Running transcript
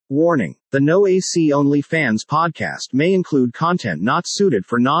Warning: the No AC Only Fans podcast may include content not suited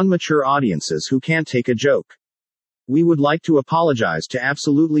for non-mature audiences who can't take a joke. We would like to apologize to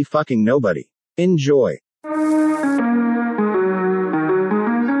absolutely fucking nobody. Enjoy.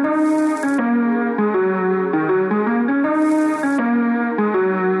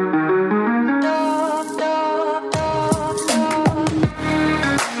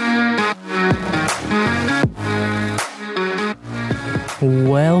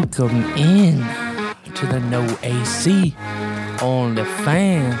 Welcome in to the No AC Only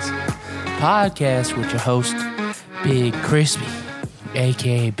Fans podcast with your host, Big Crispy,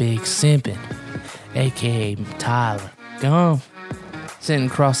 aka Big Simpin, aka Tyler Gum. Sitting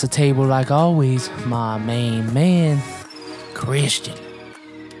across the table like always, my main man, Christian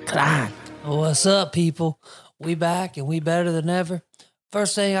Klein. What's up, people? We back and we better than ever.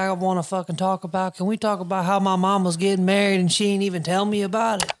 First thing I want to fucking talk about, can we talk about how my mama's getting married and she ain't even tell me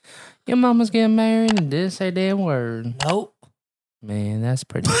about it? Your mama's getting married and didn't say a damn word. Nope. Man, that's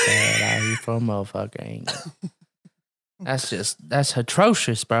pretty sad out here for a motherfucker, ain't it? That's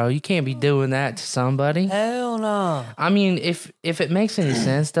atrocious, bro. You can't be doing that to somebody. Hell no. I mean, if it makes any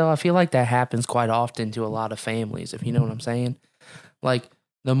sense, though, I feel like that happens quite often to a lot of families, if you know what I'm saying. Like,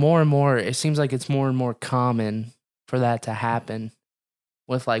 the more and more, it seems like it's more and more common for that to happen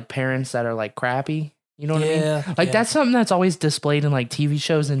with, like, parents that are, like, crappy. You know what I mean? Like, that's something that's always displayed in, like, TV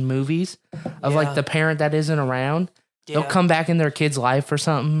shows and movies of, like, the parent that isn't around. They'll come back in their kid's life or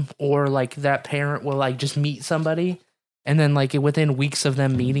something, or, like, that parent will, like, just meet somebody, and then, like, within weeks of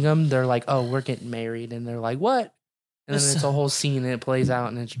them meeting them, they're like, oh, we're getting married, and they're like, what? And then it's a whole scene, and it plays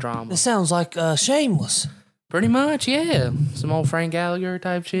out, and it's drama. This sounds like Shameless. Pretty much, yeah. Some old Frank Gallagher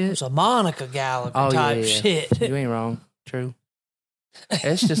type shit. It's a Monica Gallagher type shit. You ain't wrong. True.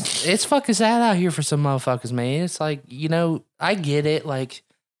 It's fucking sad out here for some motherfuckers, man. It's like, you know, I get it. Like,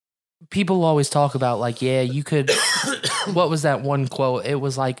 people always talk about, like, yeah, you could, what was that one quote? It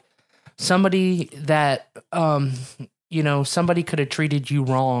was like, somebody that, you know, somebody could have treated you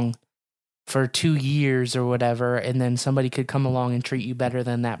wrong for 2 years or whatever, and then somebody could come along and treat you better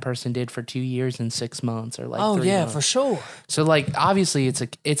than that person did for 2 years and 6 months or like 3 months. For sure. So, like, obviously it's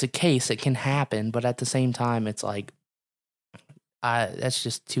a case, it can happen, but at the same time, it's like, that's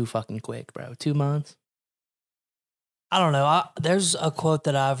just too fucking quick, bro. 2 months. I don't know. There's a quote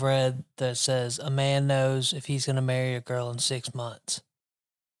that I've read that says, a man knows if he's going to marry a girl in 6 months.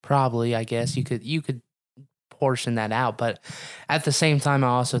 Probably, I guess. You could portion that out, but at the same time, I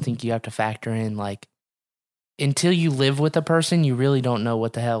also think you have to factor in, like, until you live with a person, you really don't know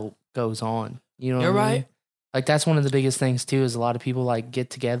what the hell goes on. You know what I mean? You're right. Like, that's one of the biggest things, too, is a lot of people, like, get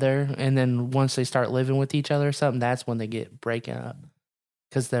together, and then once they start living with each other or something, that's when they get breaking up.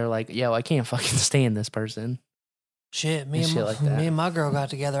 Because they're like, yo, I can't fucking stand this person. Shit, me and my girl got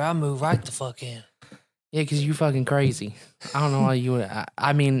together, I moved right the fuck in. Yeah, because you're fucking crazy. I don't know why you would.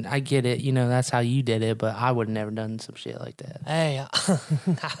 I mean, I get it. You know, that's how you did it, but I would have never done some shit like that. Hey,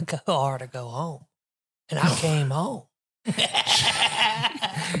 I go hard to go home. And I came home.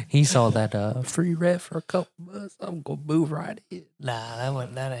 He saw that free rent for a couple months. I'm going to move right in. Nah,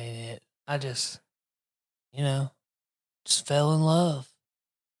 that ain't it. I just, you know, just fell in love.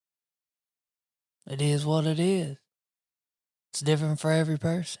 It is what it is. It's different for every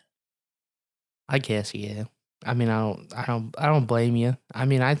person. I guess, yeah. I mean, I don't blame you. I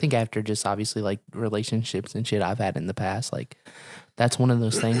mean, I think after just obviously like relationships and shit I've had in the past, like that's one of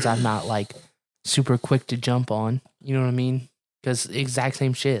those things I'm not like super quick to jump on. You know what I mean? Because exact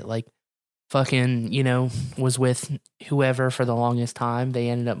same shit. Like fucking, you know, was with whoever for the longest time. They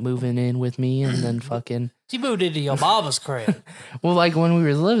ended up moving in with me, and then fucking. She moved into your mama's crib. Well, like when we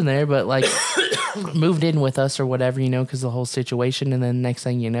were living there, but like. Moved in with us or whatever, you know, because the whole situation, and then next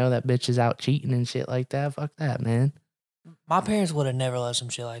thing you know, that bitch is out cheating and shit like that. Fuck that, man. My parents would have never let some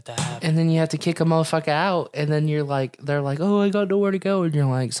shit like that happen. And then you have to kick a motherfucker out, and then they're like, oh, I got nowhere to go, and you're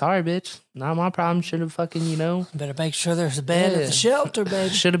like, sorry, bitch, not my problem. Should have fucking, you know, better make sure there's a bed at the shelter,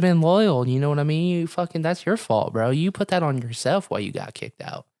 baby. Should have been loyal. You know what I mean? You fucking, that's your fault, bro. You put that on yourself while you got kicked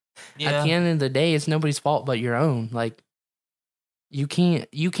out. Yeah. At the end of the day, it's nobody's fault but your own. Like. You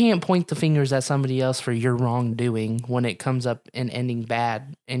can't point the fingers at somebody else for your wrongdoing when it comes up and ending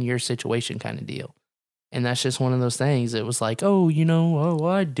bad in your situation kind of deal. And that's just one of those things. It was like, oh, you know,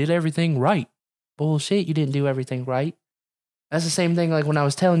 I did everything right. Bullshit, you didn't do everything right. That's the same thing like when I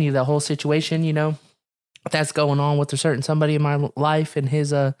was telling you the whole situation, you know, that's going on with a certain somebody in my life and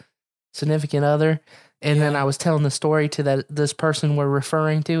his significant other. And then I was telling the story to this person we're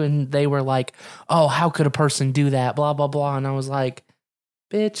referring to, and they were like, oh, how could a person do that? Blah, blah, blah. And I was like,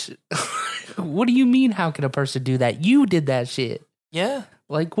 bitch, what do you mean, how could a person do that? You did that shit. Yeah.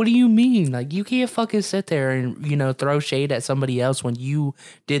 Like, what do you mean? Like, you can't fucking sit there and, you know, throw shade at somebody else when you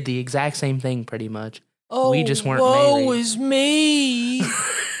did the exact same thing, pretty much. We just weren't married. Woe is me.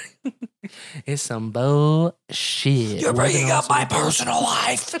 It's some bullshit. You're bringing up my personal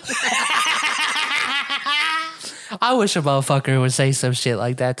life. I wish a motherfucker would say some shit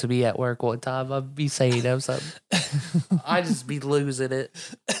like that to me at work one time. I'd be saying them something. I'd just be losing it.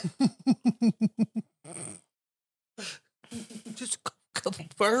 Just a couple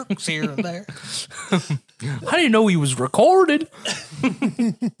burps here and there. I didn't know he was recorded.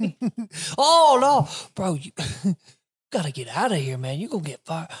 Oh, no. Bro, you gotta get out of here, man. You're gonna get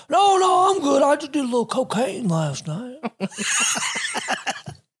fired. No, I'm good. I just did a little cocaine last night.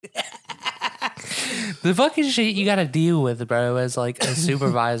 The fucking shit you gotta deal with, bro, as like a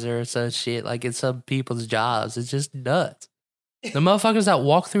supervisor or some shit, like in some people's jobs, it's just nuts. The motherfuckers that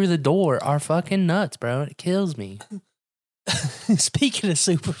walk through the door are fucking nuts, bro. It kills me. Speaking of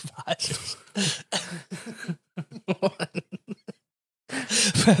supervisors. Bro,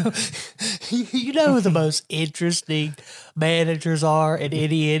 you know who the most interesting managers are in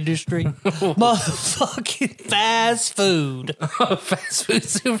any industry? Motherfucking fast food. Fast food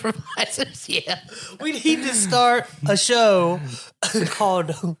supervisors, yeah. We need to start a show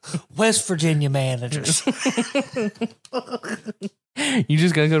called West Virginia Managers. You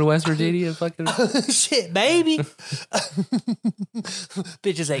just gonna go to West Virginia and fucking... Shit, baby.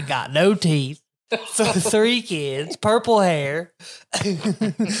 Bitches ain't got no teeth. 3 kids, purple hair.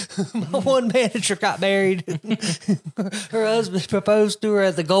 One manager got married. Her husband proposed to her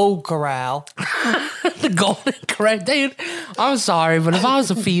at the Gold Corral. The Golden Corral, dude. I'm sorry, but if I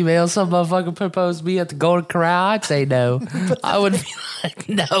was a female, some motherfucker proposed to me at the Golden Corral, I'd say no. I would be like,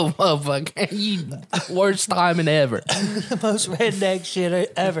 no, motherfucker, you worst timing ever. The most redneck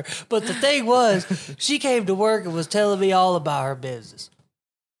shit ever. But the thing was, she came to work and was telling me all about her business.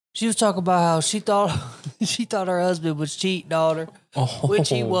 She was talking about how she thought her husband was cheating on her, which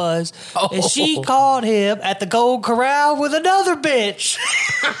he was, and she caught him at the Gold Corral with another bitch.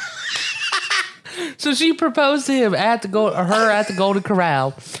 So she proposed to him at the Golden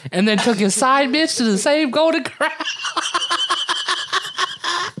Corral, and then took his side bitch to the same Golden Corral.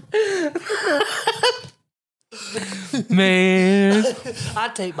 Man, I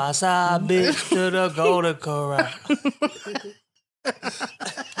take my side bitch to the Golden Corral.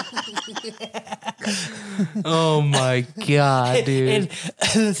 Oh my God, dude. And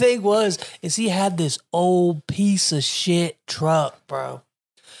the thing is he had this old piece of shit truck, bro.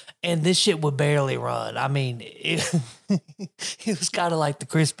 And this shit would barely run. I mean, it was kind of like the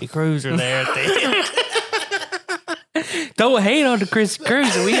Crispy Cruiser there at the end. Don't hate on the Crispy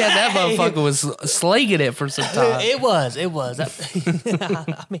Cruiser. We had that motherfucker was slinging it for some time. It was.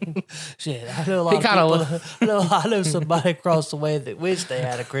 I mean, shit. I know a lot of people. I know somebody across the way that wished they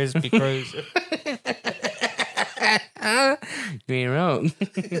had a Crispy Cruiser. You ain't wrong.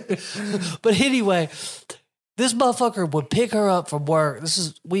 But anyway, this motherfucker would pick her up from work.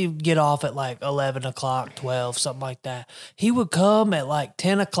 We'd get off at like 11 o'clock, 12, something like that. He would come at like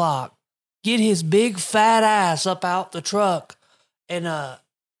 10 o'clock, get his big fat ass up out the truck and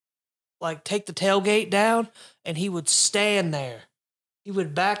like take the tailgate down, and he would stand there. He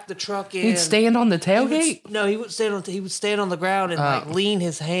would back the truck in. He'd stand on the tailgate? He would stand on the ground and like lean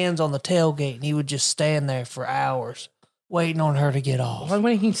his hands on the tailgate, and he would just stand there for hours waiting on her to get off. Why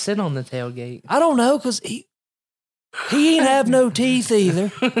wouldn't he sit on the tailgate? I don't know, because he ain't have no teeth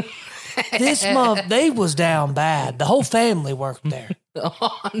either. This month, they was down bad. The whole family worked there.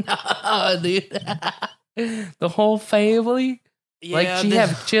 Oh, no, dude. The whole family? Yeah, like, she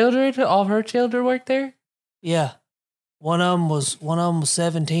have children? All her children work there? Yeah. One of them was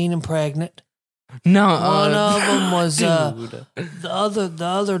 17 and pregnant. No. One of them was the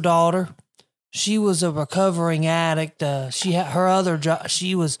other daughter. She was a recovering addict. She had her other job.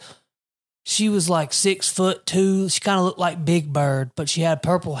 She was like 6'2". She kind of looked like Big Bird, but she had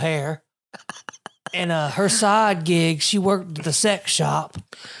purple hair. And her side gig, she worked at the sex shop.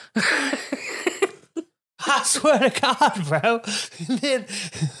 I swear to God, bro. And then,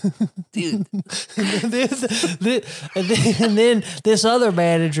 dude, and then this other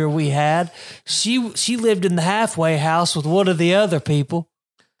manager we had, she lived in the halfway house with one of the other people.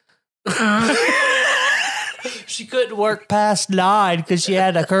 She couldn't work past 9 because she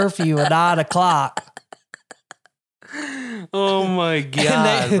had a curfew at 9 o'clock. Oh my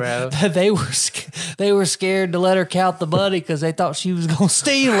God, bro! They were scared to let her count the money because they thought she was gonna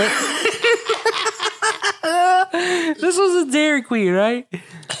steal it. This was a Dairy Queen, right?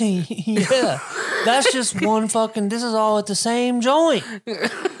 Yeah, that's just one fucking. This is all at the same joint.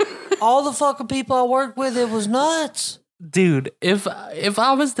 All the fucking people I worked with, it was nuts. Dude, if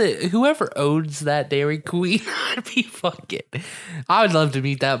I was whoever owns that Dairy Queen, I'd be fucking. I would love to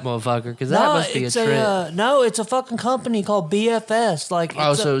meet that motherfucker because that must be a trip. No, it's a fucking company called BFS. Like,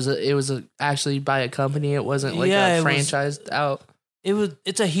 so it was actually by a company. It wasn't like a franchised out.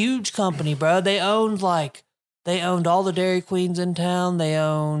 It's a huge company, bro. They owned all the Dairy Queens in town. They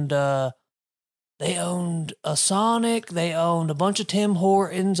owned a Sonic. They owned a bunch of Tim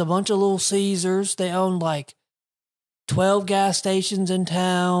Hortons, a bunch of Little Caesars. They owned like 12 gas stations in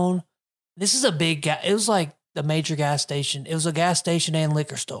town. This is a big it was like a major gas station. It was a gas station and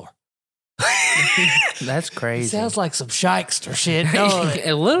liquor store. That's crazy. It sounds like some shykester shit.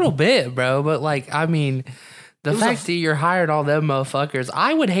 A little bit, bro. But like, I mean, the fact that you're hiring all them motherfuckers,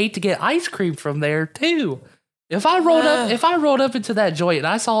 I would hate to get ice cream from there too. If I rolled up into that joint and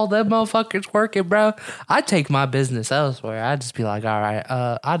I saw them motherfuckers working, bro, I'd take my business elsewhere. I'd just be like, all right,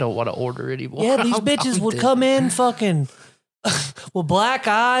 I don't want to order anymore. Yeah, these bitches would come in fucking with black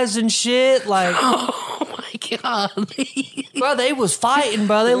eyes and shit. Like, oh my god, bro, they was fighting,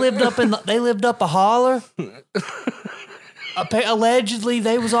 bro. They lived up a holler. Allegedly,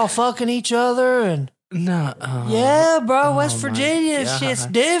 they was all fucking each other and. No. Yeah, bro. West Virginia, shit's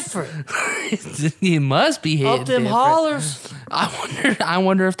different. It must be hitting up them different. hollers. I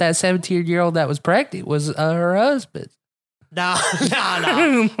wonder if that 17-year-old that was pregnant was her husband. No.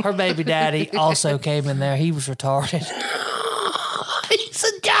 Her baby daddy also came in there. He was retarded. He's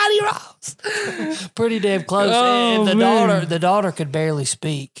a Johnny Ross. Pretty damn close. Oh, and the daughter could barely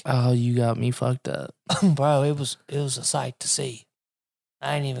speak. Oh, you got me fucked up, bro. It was a sight to see.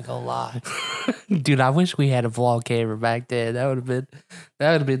 I ain't even gonna lie. Dude, I wish we had a vlog camera back then. That would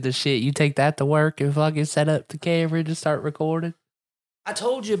have been the shit. You take that to work and fucking set up the camera and just start recording. I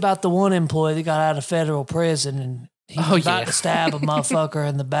told you about the one employee that got out of federal prison and he was about to stab a motherfucker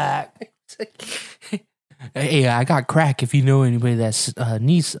in the back. Hey, I got crack if you know anybody that's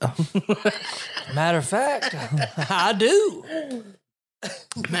needs. Matter of fact, I do.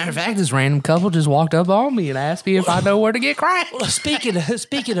 Matter of fact, this random couple just walked up on me and asked me if I know where to get crack. Well, speaking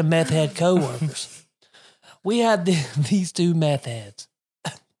of meth head coworkers, we had these two meth heads.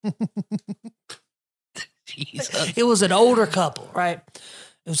 Jesus. It was an older couple, right?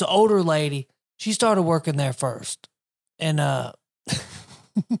 It was an older lady. She started working there first, and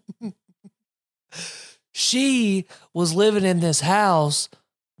she was living in this house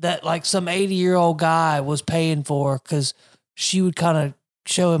that like some 80-year-old guy was paying for because she would kind of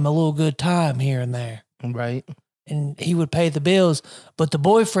show him a little good time here and there. Right. And he would pay the bills. But the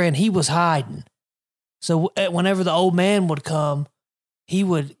boyfriend, he was hiding. So whenever the old man would come, he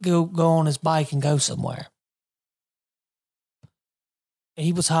would go on his bike and go somewhere. And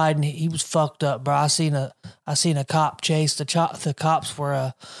he was hiding. He was fucked up, bro. I seen a cop chase. The cops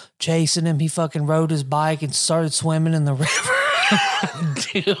were chasing him. He fucking rode his bike and started swimming in the river.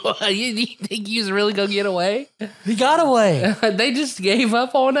 Dude, you think he was really gonna get away? He got away. They just gave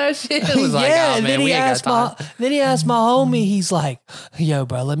up on that shit. It was like, yeah, oh, and man, then he asked my homie, he's like, yo,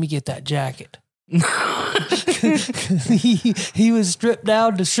 bro, let me get that jacket. he was stripped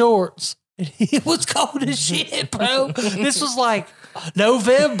down to shorts. It was cold as shit, bro. This was like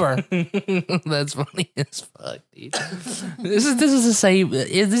November. That's funny as fuck, dude. This is the same.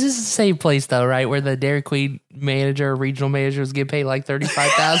 This is the same place though, right? Where the Dairy Queen manager, regional managers get paid like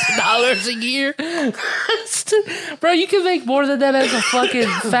 $35,000 a year. Bro, you can make more than that as a fucking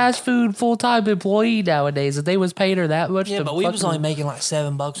fast food full-time employee nowadays. If they was paying her that much, yeah, but we was only making like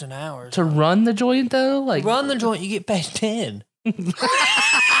 $7 an hour to run the joint though. Like run the joint, you get paid 10.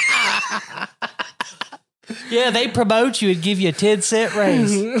 Yeah, they promote you and give you a 10-cent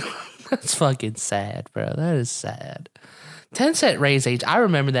raise. That's fucking sad, bro. That is sad. 10-cent raise age. I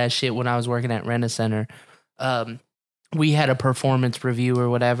remember that shit when I was working at Rent-A-Center. We had a performance review or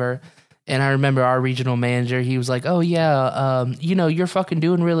whatever, and I remember our regional manager, he was like, oh yeah, you're fucking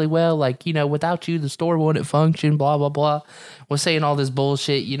doing really well. Like, without you, the store wouldn't function, blah, blah, blah. Was saying all this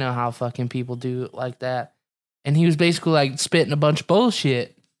bullshit. You know how fucking people do it like that. And he was basically like spitting a bunch of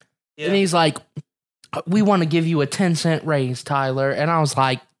bullshit. Yeah. And he's like, we want to give you a 10-cent raise, Tyler. And I was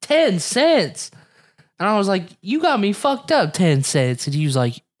like, 10 cents? And I was like, you got me fucked up, 10 cents. And he was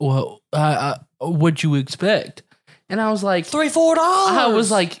like, well, what'd you expect? And I was like, $3-4. I was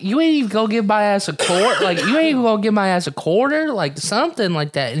like, you ain't even gonna give my ass a quarter? Like, you ain't even gonna give my ass a quarter? Like, something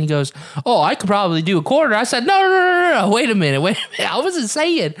like that. And he goes, oh, I could probably do a quarter. I said, no. Wait a minute. I wasn't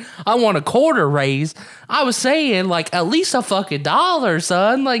saying I want a quarter raise. I was saying, like, at least a fucking $1,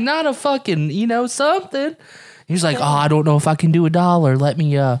 son. Like, not a fucking, something. He's like, oh, I don't know if I can do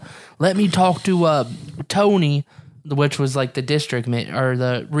 $1. Let me talk to Tony, which was like the district or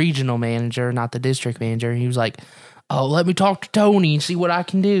the regional manager, not the district manager. He was like, oh, let me talk to Tony and see what I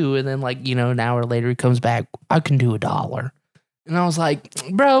can do. And then, like, you know, an hour later, he comes back, I can do $1. And I was like,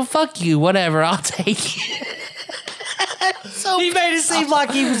 bro, fuck you, whatever, I'll take it. So he made it seem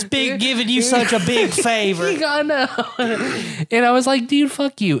like he was giving you such a big favor. I know. And I was like, dude,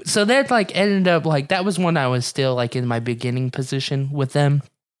 fuck you. So that, like, ended up, like, that was when I was still, like, in my beginning position with them.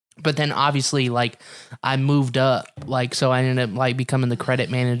 But then obviously, like, I moved up, like, so I ended up, like, becoming the credit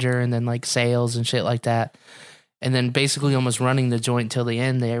manager and then, like, sales and shit like that. And then basically almost running the joint till the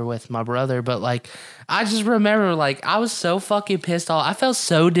end there with my brother. But, like, I just remember, like, I was so fucking pissed off. I felt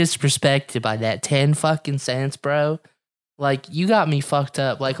so disrespected by that 10 fucking cents, bro. Like, you got me fucked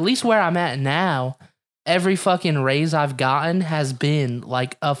up. Like, at least where I'm at now, every fucking raise I've gotten has been,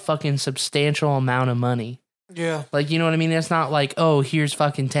 like, a fucking substantial amount of money. Yeah. Like, you know what I mean? It's not like, oh, here's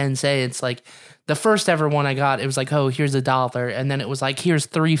fucking 10 cents. Like, the first ever one I got, it was like, oh, here's $1. And then it was like, here's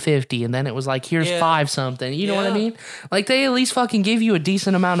 $3.50. And then it was like, here's 5 something. You know what I mean? Like, they at least fucking give you a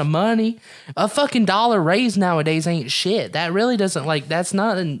decent amount of money. A fucking $1 raise nowadays ain't shit. That really doesn't, like, that's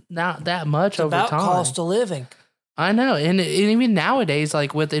not that much over time. About cost of living. I know. And even nowadays,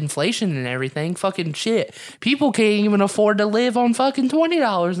 like, with inflation and everything, fucking shit. People can't even afford to live on fucking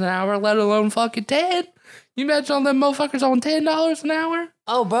 $20 an hour, let alone fucking 10. You imagine all them motherfuckers on $10 an hour?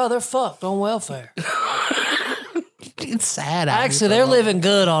 Oh, bro, they're fucked on welfare. It's sad. Actually, they're living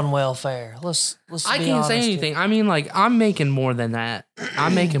good on welfare. Let's. I can't say anything. I mean, like, I'm making more than that.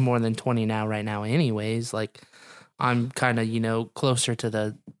 I'm making more than 20 now, right now, anyways. Like, I'm kind of, you know, closer to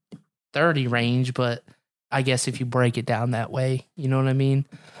the 30 range, but I guess if you break it down that way, you know what I mean?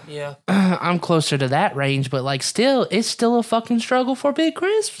 Yeah. I'm closer to that range, but, like, still, it's still a fucking struggle for Big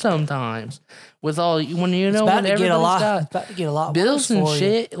Chris sometimes. With all, when you know, when everybody's got bills and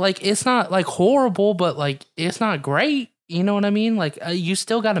shit, like, it's not, like, horrible, but, like, it's not great. You know what I mean? Like, you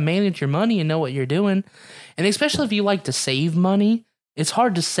still got to manage your money and know what you're doing. And especially if you like to save money, it's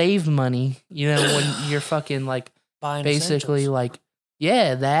hard to save money, you know, when you're fucking, like, buying basically, essentials. like,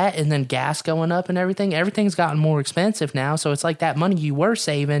 yeah, that, and then gas going up and everything. Everything's gotten more expensive now, so it's like that money you were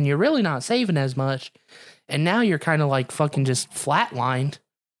saving, you're really not saving as much. And now you're kind of, like, fucking just flatlined.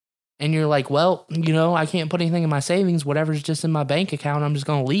 And you're like, well, you know, I can't put anything in my savings. Whatever's just in my bank account, I'm just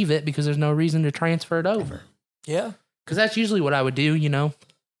going to leave it because there's no reason to transfer it over. Yeah. Because that's usually what I would do, you know.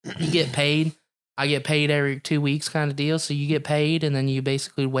 You get paid. I get paid every 2 weeks kind of deal. So you get paid and then you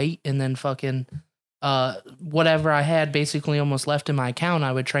basically wait and then fucking whatever I had basically almost left in my account,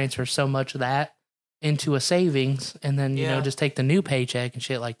 I would transfer so much of that into a savings and then, you know, just take the new paycheck and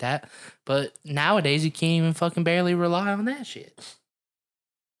shit like that. But nowadays, you can't even fucking barely rely on that shit.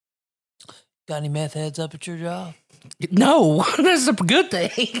 Got any meth heads up at your job? No, that's a good thing.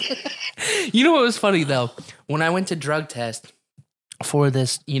 You know what was funny, though? When I went to drug test for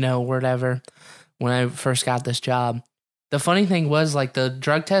this, you know, whatever, when I first got this job, the funny thing was, like, the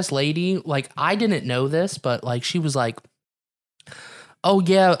drug test lady, like, I didn't know this, but, like, she was like, oh,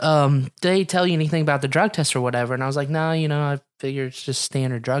 yeah, did they tell you anything about the drug test or whatever? And I was like, no, you know, I figure it's just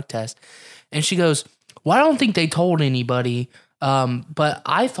standard drug test. And she goes, well, I don't think they told anybody. But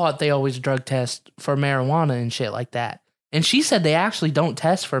I thought they always drug test for marijuana and shit like that. And she said they actually don't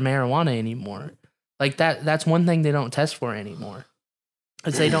test for marijuana anymore. Like, that's one thing they don't test for anymore.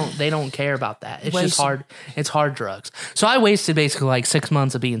 Because they don't care about that. It's just hard. It's hard drugs. So I wasted basically like 6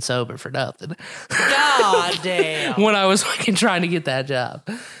 months of being sober for nothing. God damn. When I was fucking trying to get that job.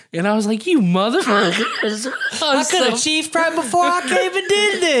 And I was like, you motherfuckers. I could have chiefed right before I came and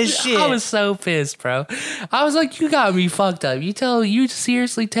did this shit. I was so pissed, bro. I was like, you got me fucked up. You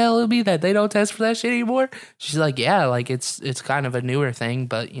seriously telling me that they don't test for that shit anymore? She's like, yeah, like it's kind of a newer thing,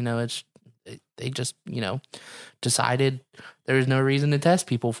 but you know, they just, you know, decided there's no reason to test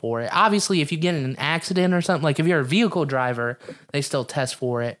people for it. Obviously, if you get in an accident or something, like if you're a vehicle driver, they still test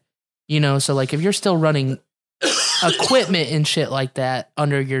for it. You know, so like if you're still running equipment and shit like that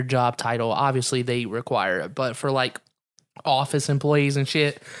under your job title, obviously they require it. But for like office employees and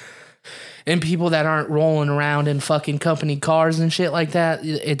shit, and people that aren't rolling around in fucking company cars and shit like that,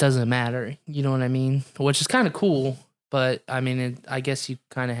 it doesn't matter. You know what I mean? Which is kind of cool. But, I mean, I guess you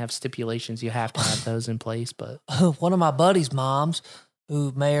kind of have stipulations. You have to have those in place. But one of my buddy's moms,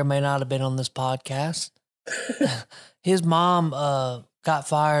 who may or may not have been on this podcast, his mom got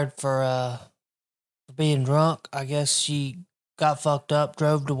fired for being drunk. I guess she got fucked up,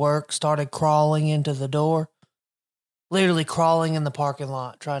 drove to work, started crawling into the door. Literally crawling in the parking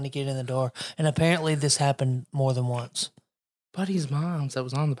lot, trying to get in the door. And apparently this happened more than once. Buddy's mom's that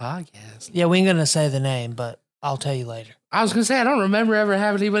was on the podcast. Yeah, we ain't going to say the name, but I'll tell you later. I was gonna say I don't remember ever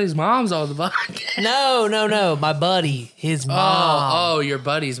having anybody's moms on the podcast. No. My buddy, his mom. Oh, your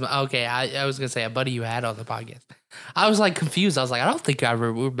buddy's. Okay, I was gonna say a buddy you had on the podcast. I was like confused. I was like, I don't think I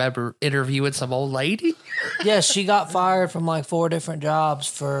remember interviewing some old lady. Yeah, she got fired from like 4 different jobs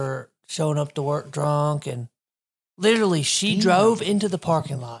for showing up to work drunk, and literally she drove into the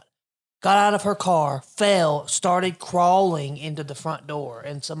parking lot, got out of her car, fell, started crawling into the front door,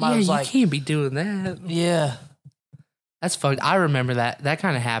 and somebody was like, "You can't be doing that." Yeah. That's fucked. I remember that. That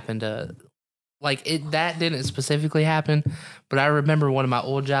kind of happened. That didn't specifically happen, but I remember one of my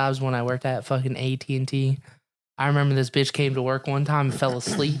old jobs when I worked at fucking AT&T. I remember this bitch came to work one time and fell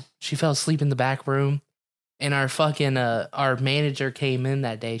asleep. She fell asleep in the back room, and our fucking our manager came in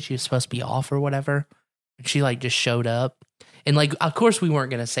that day. She was supposed to be off or whatever, and she like just showed up. And, like, of course, we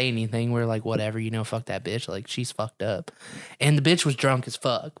weren't going to say anything. We are like, whatever, fuck that bitch. Like, she's fucked up. And the bitch was drunk as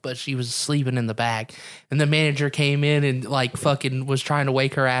fuck, but she was sleeping in the back. And the manager came in and, like, fucking was trying to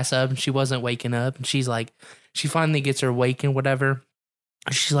wake her ass up, and she wasn't waking up. And she's like, she finally gets her waking, whatever.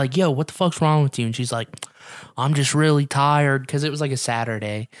 She's like, yo, what the fuck's wrong with you? And she's like, I'm just really tired, because it was like a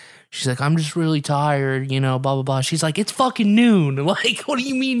Saturday. She's like, I'm just really tired, blah, blah, blah. She's like, it's fucking noon. Like, what do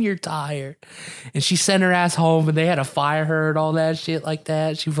you mean you're tired? And she sent her ass home, and they had to fire her and all that shit like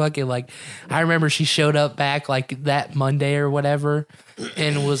that. She fucking, like, I remember she showed up back, like, that Monday or whatever,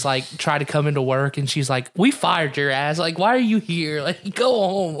 and was, like, trying to come into work, and she's like, we fired your ass. Like, why are you here? Like, go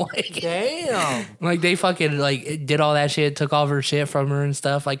home. Like, damn. Like, they fucking, like, did all that shit, took all of her shit from her and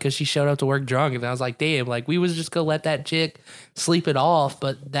stuff, like, because she showed up to work drunk, and I was like, damn, like, we was just gonna let that chick sleep it off,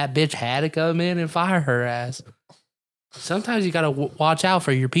 but that bitch had to come in and fire her ass. Sometimes you gotta watch out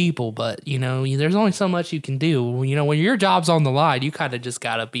for your people, but there's only so much you can do. When your job's on the line, you kind of just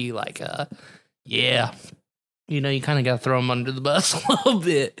gotta be like, yeah, you kind of gotta throw them under the bus a little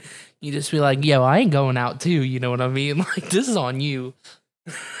bit. You just be like, yo, I ain't going out too. You know what I mean? Like, this is on you.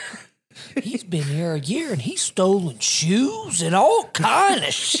 He's been here a year and he's stolen shoes and all kind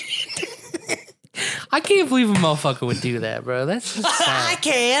of shit. I can't believe a motherfucker would do that, bro. That's just sad. I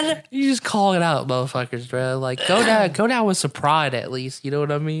can. You just call it out, motherfuckers, bro. Like, go down with some pride at least. You know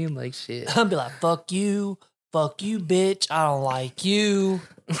what I mean? Like, shit. I'll be like, fuck you, bitch. I don't like you.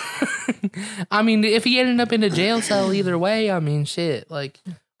 I mean, if he ended up in a jail cell either way, I mean, shit. Like,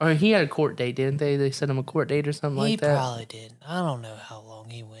 or he had a court date, didn't they? They sent him a court date or something like that. He probably did. I don't know how long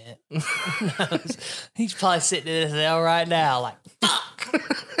he went. He's probably sitting in his cell right now, like, fuck.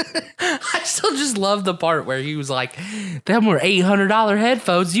 I still just love the part where he was like, them were $800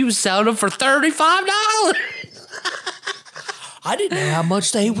 headphones. You was selling them for $35. I didn't know how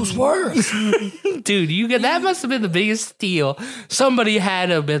much they was worth. Dude, that must have been the biggest steal. Somebody had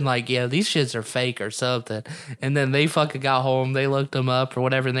to have been like, yeah, these shits are fake or something. And then they fucking got home, they looked them up or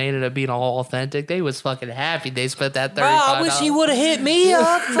whatever, and they ended up being all authentic. They was fucking happy they spent that $35. Bro, I wish he would have hit me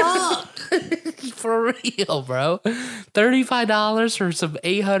up. Fuck. For real, bro. $35 for some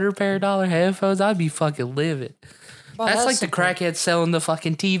 $800 pair headphones, I'd be fucking livid. Bro, that's like the crackheads selling the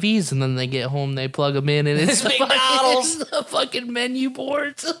fucking TVs, and then they get home, they plug them in, and it's the fucking menu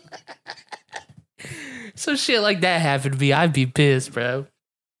boards. So shit like that happened to me, I'd be pissed, bro.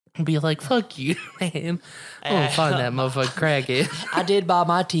 I'd be like, fuck you, man. I'm gonna find that motherfucking crackhead. I did buy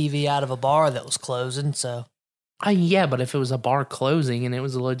my TV out of a bar that was closing, so. Yeah, but if it was a bar closing and it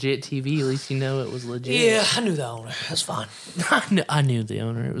was a legit TV, at least it was legit. Yeah, I knew the owner. That's fine. I knew the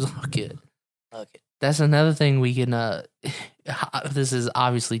owner. It was all good. Okay. That's another thing we can, this is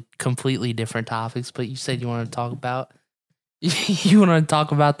obviously completely different topics, but you said you want to talk about, you want to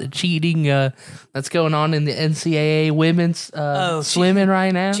talk about the cheating that's going on in the NCAA women's swimming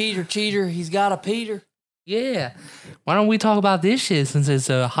right now? Cheater, he's got a Peter. Yeah. Why don't we talk about this shit since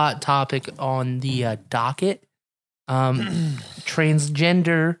it's a hot topic on the docket?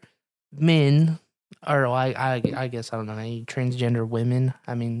 Transgender men, or I guess I don't know, transgender women.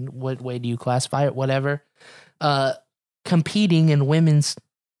 I mean, what way do you classify it? Whatever. Competing in women's,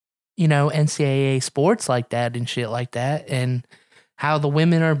 NCAA sports like that and shit like that, and how the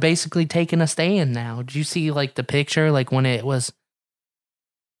women are basically taking a stand now. Did you see like the picture, like when it was?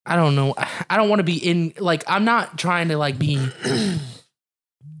 I don't know. I don't want to be in, like, I'm not trying to like be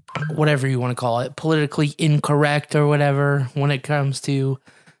whatever you want to call it, politically incorrect or whatever when it comes to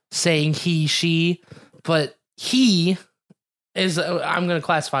saying he, she, but he is, I'm going to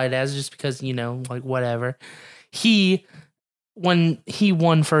classify it as, just because, like whatever. When he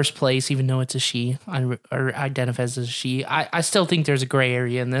won first place, even though it's a she, or identifies as a she, I still think there's a gray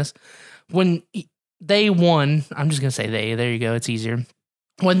area in this. When they won, I'm just going to say they, there you go, it's easier.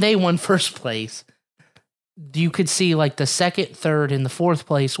 When they won first place, you could see like the second, third, and the fourth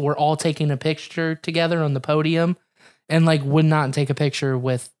place were all taking a picture together on the podium, and like would not take a picture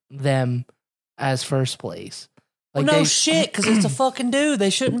with them as first place. Like well, no shit, because it's a fucking dude. They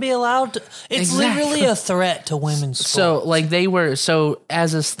shouldn't be allowed to. It's literally a threat to women's sports. So, like,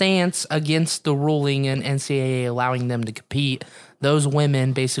 as a stance against the ruling and NCAA allowing them to compete, those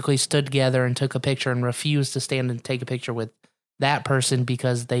women basically stood together and took a picture and refused to stand and take a picture with that person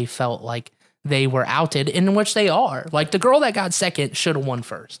because they felt like they were outed, in which they are. Like, the girl that got second should have won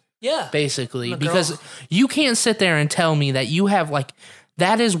first. Yeah. Basically. Because you can't sit there and tell me that you have, like...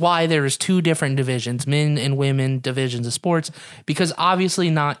 That is why there's two different divisions, men and women divisions of sports, because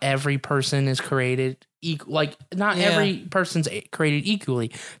obviously not every person is created every person's created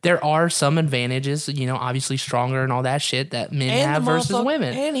equally. There are some advantages, obviously stronger and all that shit that men have versus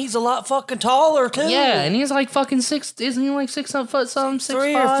women. And he's a lot fucking taller too. Yeah, and he's like fucking isn't he like 6 foot something,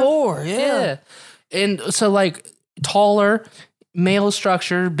 3 or 4, yeah. And so like taller, male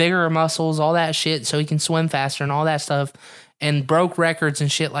structure, bigger muscles, all that shit, so he can swim faster and all that stuff. And broke records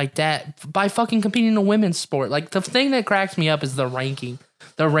and shit like that by fucking competing in a women's sport. Like, the thing that cracks me up is the ranking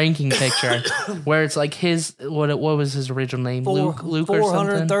picture, where it's like what was his original name? Luke or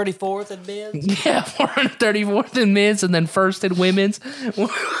something? 434th in men's? Yeah, 434th in men's and then first in women's.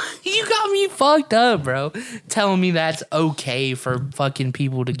 You got me fucked up, bro. Telling me that's okay for fucking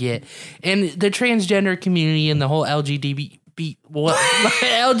people to get. And the transgender community and the whole LGBTQ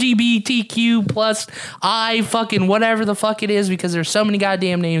plus fucking whatever the fuck it is, because there's so many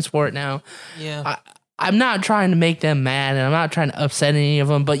goddamn names for it now. Yeah. I'm not trying to make them mad, and I'm not trying to upset any of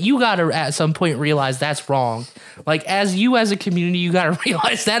them, but you got to at some point realize that's wrong. Like, as a community, you got to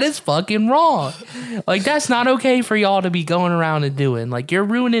realize that is fucking wrong. Like, that's not okay for y'all to be going around and doing. Like, you're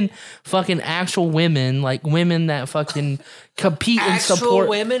ruining fucking actual women, like women that fucking compete and support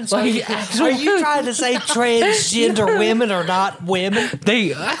women. So like, are you trying to say transgender women are not women?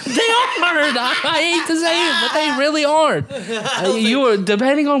 They are. I hate to say it, but they really aren't. You are,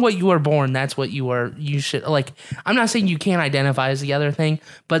 depending on what you were born, that's what you are. You should, like, I'm not saying you can't identify as the other thing,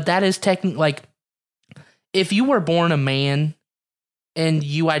 but that is technically, like, if you were born a man and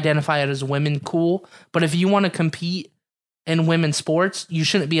you identify it as women, cool. But if you want to compete in women's sports, you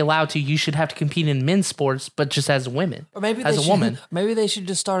shouldn't be allowed to. You should have to compete in men's sports, but just as women. Or maybe as a woman. Maybe they should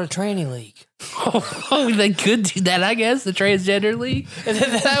just start a tranny league. Oh, they could do that, I guess. The transgender league.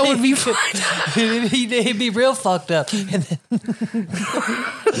 That would be fun. He'd be real fucked up. And then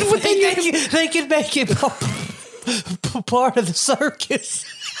they could make it part of the circus.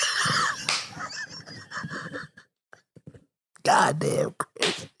 Goddamn,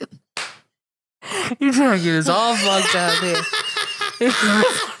 Chris. You're trying to get us all fucked out there.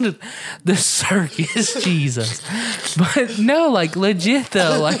 The circus, Jesus. But no, like, legit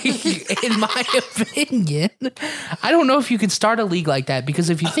though, like, in my opinion, I don't know if you could start a league like that, because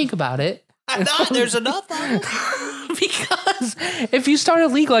if you think about it, there's enough of it. Because if you start a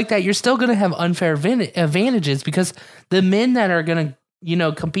league like that, you're still going to have unfair advantages, because the men that are going to,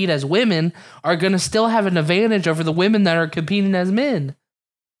 compete as women are going to still have an advantage over the women that are competing as men.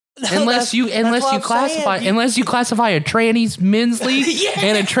 No, unless you classify a trannies men's league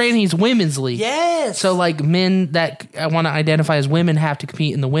and a trannies women's league. Yes. So like men that want to identify as women have to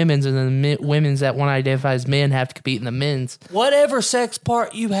compete in the women's, and then women's that want to identify as men have to compete in the men's. Whatever sex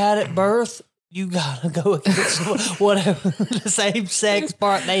part you had at birth, you gotta go against whatever the same sex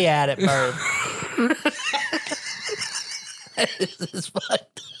part they had at birth. This is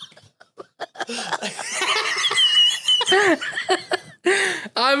fucked.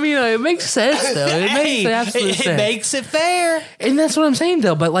 I mean, it makes sense though. It makes absolute sense. It makes it fair, and that's what I'm saying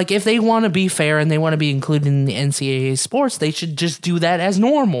though. But like, if they want to be fair and they want to be included in the NCAA sports, they should just do that as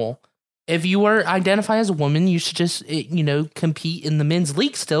normal. If you were identify as a woman, you should just compete in the men's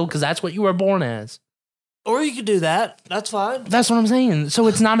league still, because that's what you were born as. Or you could do that. That's fine. That's what I'm saying. So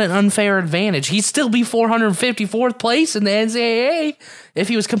it's not an unfair advantage. He'd still be 454th place in the NCAA if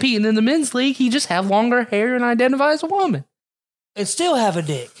he was competing in the men's league. He'd just have longer hair and identify as a woman. And still have a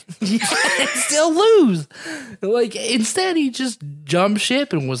dick. Yeah, and still lose. Like, instead, he just jumped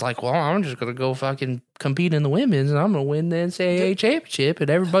ship and was like, well, I'm just going to go fucking compete in the women's, and I'm going to win the NCAA championship, and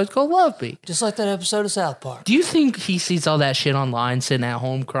everybody's going to love me. Just like that episode of South Park. Do you think he sees all that shit online, sitting at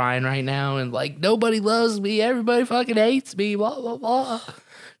home crying right now, and like, nobody loves me, everybody fucking hates me, blah, blah, blah?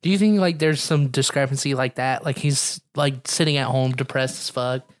 Do you think, like, there's some discrepancy like that? Like, he's, like, sitting at home depressed as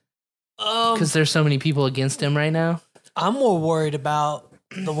fuck? Because there's so many people against him right now? I'm more worried about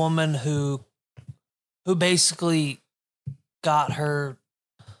the woman who basically got her,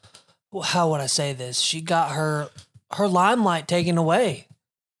 how would I say this? She got her limelight taken away.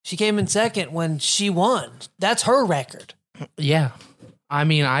 She came in second when she won. That's her record. Yeah. I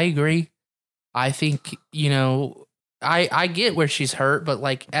mean, I agree. I think, I get where she's hurt, but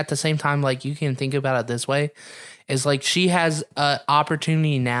like at the same time, like you can think about it this way, is like she has an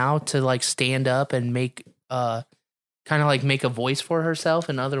opportunity now to like stand up and make kind of like make a voice for herself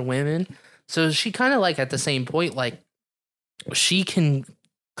and other women. So she kind of like at the same point, like she can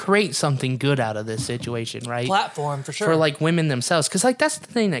create something good out of this situation, right? Platform for sure. For like women themselves. Cause like that's the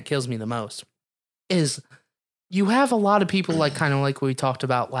thing that kills me the most is you have a lot of people like kind of like we talked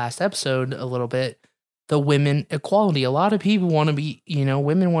about last episode a little bit, the women equality. A lot of people want to be,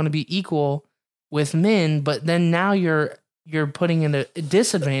 women want to be equal with men, but then now you're putting in a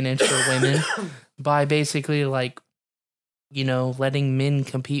disadvantage for women by basically like, letting men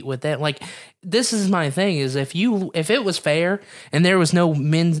compete with them. Like this is my thing is if it was fair and there was no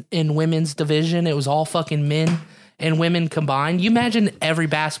men and women's division, it was all fucking men and women combined. You imagine every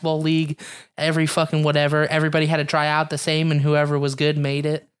basketball league, every fucking whatever, everybody had to try out the same and whoever was good made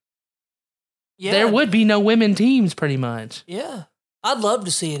it. Yeah. There would be no women teams pretty much. Yeah. I'd love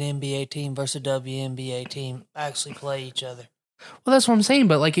to see an NBA team versus a WNBA team actually play each other. Well, that's what I'm saying.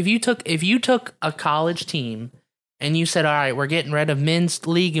 But like if you took a college team and you said, all right, we're getting rid of men's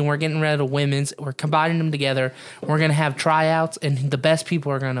league and we're getting rid of women's, we're combining them together, we're going to have tryouts and the best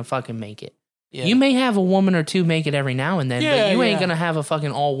people are going to fucking make it. Yeah. You may have a woman or two make it every now and then, but you ain't going to have a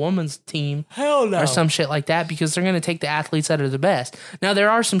fucking all-women's team. Hell no. Or some shit like that because they're going to take the athletes that are the best. Now, there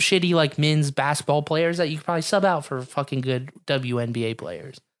are some shitty like men's basketball players that you could probably sub out for fucking good WNBA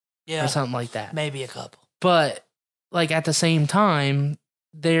players. Yeah. Or something like that. Maybe a couple. But like at the same time,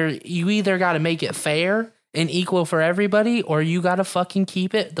 you either got to make it fair and equal for everybody or you got to fucking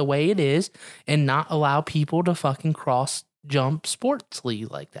keep it the way it is and not allow people to fucking cross jump sports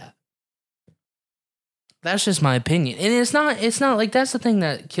league like that. That's just my opinion. And it's not like that's the thing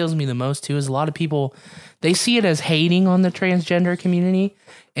that kills me the most too is a lot of people, they see it as hating on the transgender community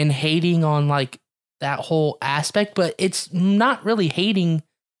and hating on like that whole aspect, but it's not really hating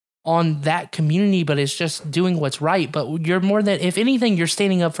on that community, but it's just doing what's right. But you're more than, if anything, you're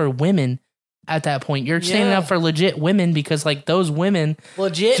standing up for women at that point. You're standing up for legit women because like those women.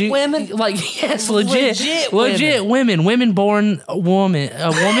 Women? Like, yes, legit women. Women born a woman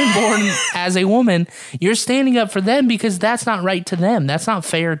born as a woman. You're standing up for them because that's not right to them. That's not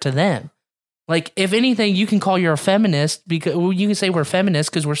fair to them. Like, if anything, you can call you're a feminist because you can say we're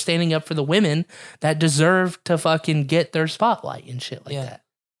feminists because we're standing up for the women that deserve to fucking get their spotlight and shit like that.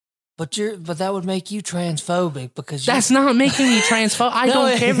 But that would make you transphobic because that's not making me transphobic. I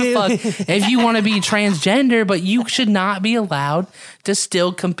don't give a fuck if you want to be transgender, but you should not be allowed to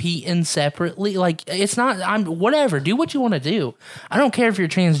still compete in separately. Like it's not. Whatever. Do what you want to do. I don't care if you're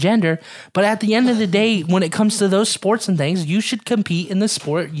transgender, but at the end of the day, when it comes to those sports and things, you should compete in the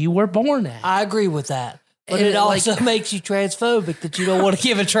sport you were born at. I agree with that, but it also makes you transphobic that you don't want to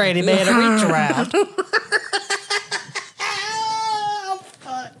give a tranny man a reach around.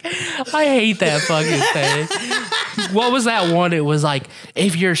 I hate that fucking thing. What was that one? It was like,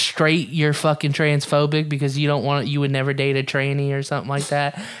 if you're straight, you're fucking transphobic because you would never date a tranny or something like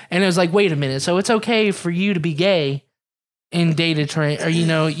that. And it was like, wait a minute. So it's okay for you to be gay and date a trans, or,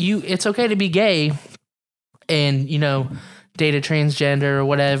 it's okay to be gay and, date a transgender or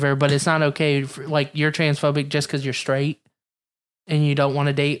whatever, but it's not okay for, like, you're transphobic just because you're straight and you don't want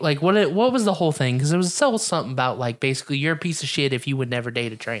to date. Like, what was the whole thing? Because it was something about, like, basically, you're a piece of shit if you would never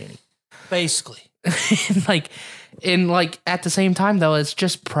date a tranny. Basically. and at the same time, though, it's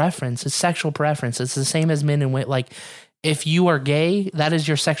just preference. It's sexual preference. It's the same as men and women. Like, if you are gay, that is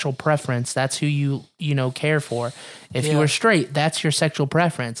your sexual preference. That's who you care for. If you are straight, that's your sexual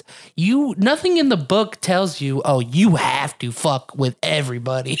preference. Nothing in the book tells you, oh, you have to fuck with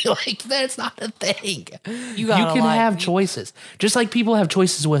everybody. Like, that's not a thing. You can have choices. Just like people have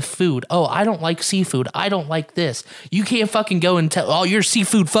choices with food. Oh, I don't like seafood. I don't like this. You can't fucking go and tell, oh, you're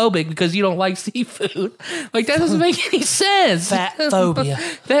seafood phobic because you don't like seafood. Like, that doesn't make any sense. Fat phobia.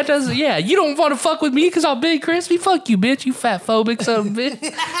 That doesn't, you don't want to fuck with me because I'm big crispy? Fuck you, bitch. You fat phobic son of a bitch.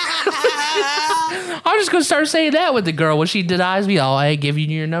 I'm just going to start saying that with the girl when she denies me. Oh, I ain't giving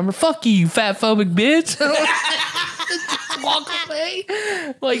you your number. Fuck you, fat phobic bitch. Walk away.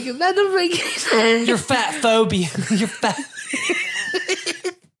 Like, that doesn't make any sense. Your fat phobia. Your fat.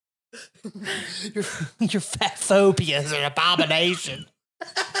 your fat phobia is an abomination.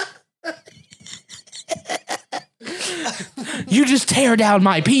 You just tear down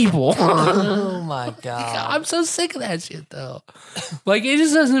my people. Oh my God. I'm so sick of that shit though. Like, it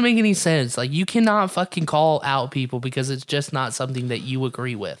just doesn't make any sense. Like, you cannot fucking call out people because it's just not something that you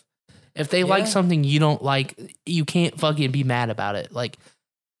agree with. If they like something you don't like, you can't fucking be mad about it. Like,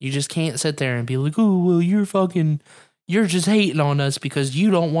 You just can't sit there and be like, oh, well, you're just hating on us because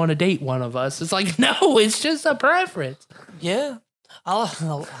you don't want to date one of us. It's like, no, it's just a preference. Yeah.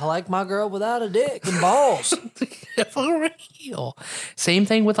 I like my girl without a dick and balls. For real. Same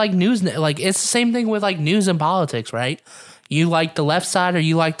thing with like news. Like it's the same thing with like news and politics, right? You like the left side or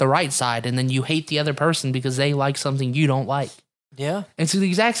you like the right side, and then you hate the other person because they like something you don't like. Yeah. It's the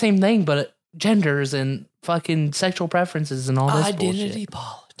exact same thing, but genders and fucking sexual preferences and all this identity bullshit.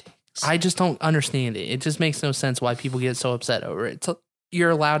 politics. I just don't understand it. It just makes no sense why people get so upset over it. So you're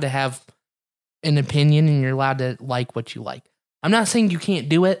allowed to have an opinion and you're allowed to like what you like. I'm not saying you can't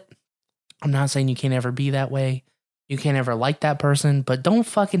do it. I'm not saying you can't ever be that way. You can't ever like that person, but don't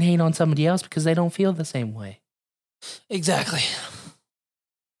fucking hate on somebody else because they don't feel the same way. Exactly.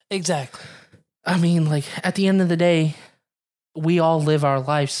 I mean, like, at the end of the day, we all live our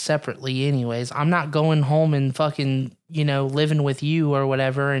lives separately anyways. I'm not going home and fucking, living with you or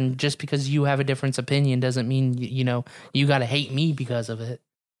whatever, and just because you have a different opinion doesn't mean, you got to hate me because of it.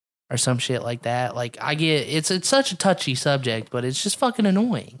 Or some shit like that. Like, I get it's such a touchy subject, but it's just fucking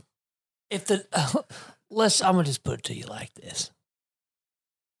annoying. I'm gonna just put it to you like this: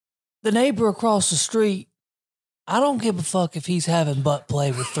 the neighbor across the street, I don't give a fuck if he's having butt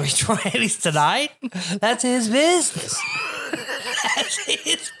play with 3 trannies tonight. That's his business. That's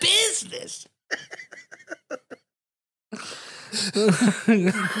his business.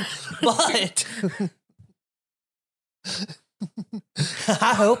 But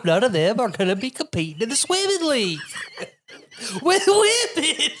I hope none of them are going to be competing in the swimming league with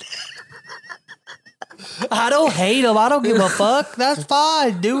women. I don't hate them. I don't give a fuck. That's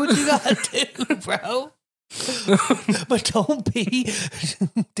fine. Do what you got to do, bro. But don't be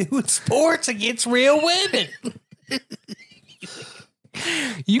doing sports against real women.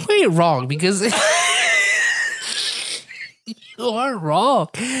 You ain't wrong because you are wrong.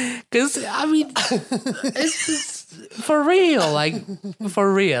 Because, I mean, it's just for real. Like,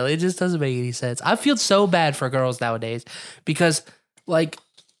 for real. It just doesn't make any sense. I feel so bad for girls nowadays because, like,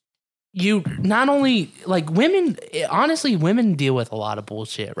 you not only, like, women, honestly, women deal with a lot of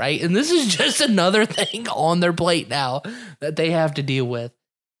bullshit, right? And this is just another thing on their plate now that they have to deal with.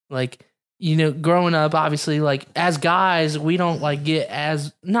 Like, growing up, obviously, like, as guys, we don't, like, get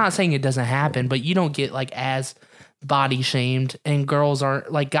as, not saying it doesn't happen, but you don't get, like, as body shamed, and girls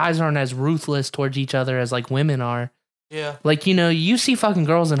aren't, like, guys aren't as ruthless towards each other as, like, women are. Yeah. Like, you see fucking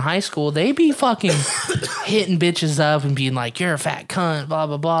girls in high school, they be fucking hitting bitches up and being like, you're a fat cunt, blah,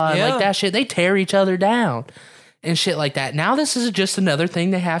 blah, blah. Yeah. Like, that shit, they tear each other down and shit like that. Now this is just another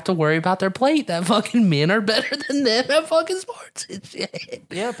thing they have to worry about their plate, that fucking men are better than them at fucking sports and shit.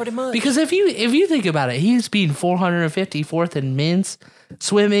 Yeah, pretty much. Because if you think about it, he's being 454th in men's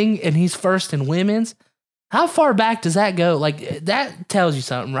swimming and he's first in women's. How far back does that go? Like, that tells you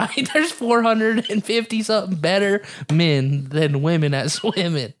something, right? There's 450 something better men than women at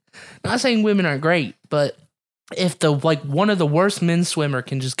swimming. Not saying women aren't great, but if one of the worst men's swimmer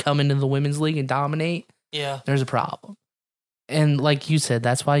can just come into the women's league and dominate, yeah, there's a problem. And like you said,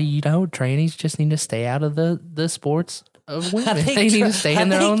 that's why, trannies just need to stay out of the sports of women. They need to stay in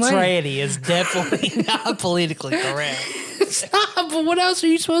their own lane. Tranny is definitely not politically correct. It's not, but what else are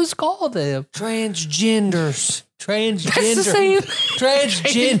you supposed to call them? Transgenders. That's the same.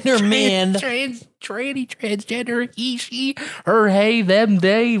 Transgender men. Transgender, he, she, her, hey, them,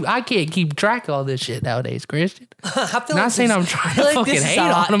 they. I can't keep track of all this shit nowadays, Christian. I'm saying I'm trying to fucking hate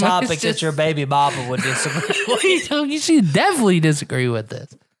on them. This is a hot topic that your baby mama would disagree with. You should definitely disagree with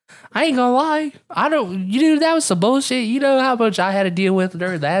this. I ain't gonna lie. That was some bullshit. You know how much I had to deal with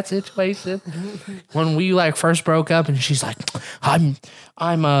during that situation when we first broke up, and she's like, I'm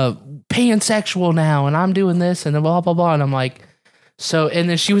pansexual now, and I'm doing this, and blah blah blah, and I'm like, so, and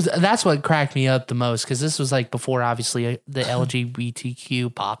then that's what cracked me up the most, because this was before obviously the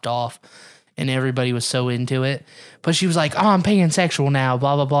LGBTQ popped off, and everybody was so into it. But she was like, oh, I'm pansexual now,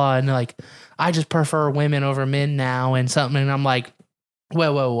 blah blah blah, and I just prefer women over men now, and something, and I'm like,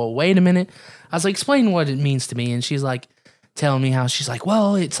 whoa, wait a minute. I was like, explain what it means to me. And she's like, telling me how she's like,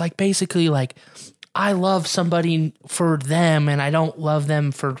 well, it's basically I love somebody for them and I don't love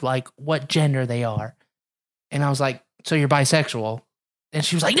them for what gender they are. And I was like, so you're bisexual? And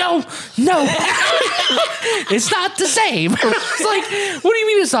she was like, no, it's not the same. I was like, what do you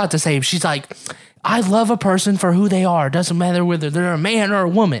mean it's not the same? She's like, I love a person for who they are. Doesn't matter whether they're a man or a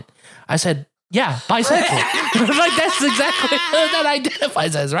woman. I said, yeah, bisexual. That's exactly what that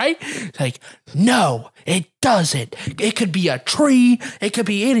identifies as, right? No, it doesn't. It could be a tree. It could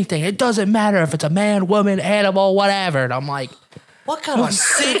be anything. It doesn't matter if it's a man, woman, animal, whatever. And I'm like, What kind of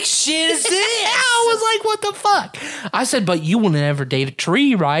sick shit is this? I was like, what the fuck? I said, but you would never date a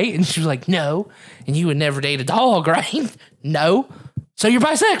tree, right? And she was like, no. And you would never date a dog, right? No. So you're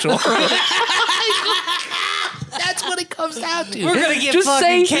bisexual. That's what it comes down to. We're going to get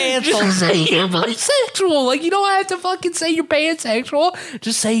fucking canceled. Just say you're bisexual. Like, you don't have to fucking say you're pansexual.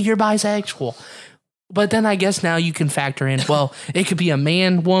 Just say you're bisexual. But then I guess now you can factor in, well, it could be a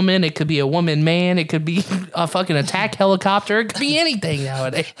man-woman, it could be a woman-man, it could be a fucking attack helicopter, it could be anything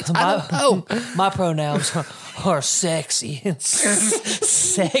nowadays. I don't know. My pronouns are sexy and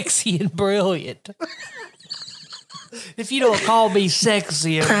sexy and brilliant. If you don't call me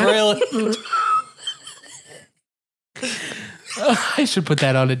sexy and brilliant, I should put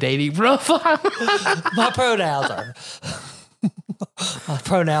that on a dating profile. My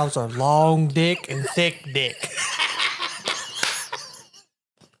pronouns are long dick and thick dick.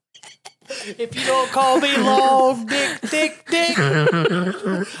 If you don't call me long dick, thick dick,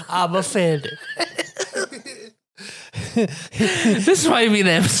 I'm offended. This might be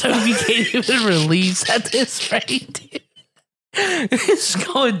the episode we can't even release at this rate. It's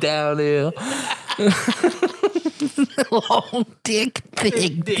going downhill. Long dick,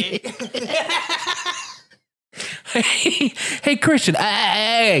 thick dick. Hey, Christian,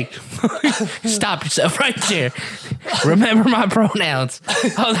 hey, stop yourself right there. Remember my pronouns.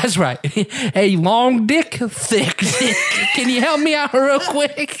 Oh, that's right. Hey, long dick, thick dick. Can you help me out real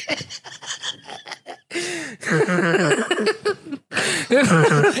quick?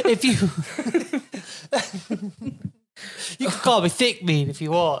 If you can call me thick mean if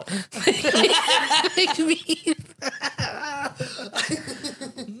you want. Thick mean.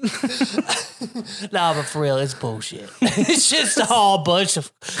 Nah, but for real, it's bullshit. It's just a whole bunch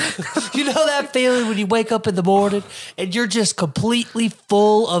of... You know that feeling when you wake up in the morning and you're just completely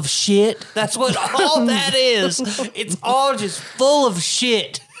full of shit? That's what all that is. It's all just full of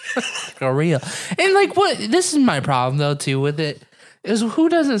shit. For real. And like, what? This is my problem though too with it. Is who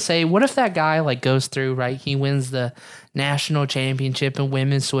doesn't say, what if that guy like goes through, right? He wins the national championship in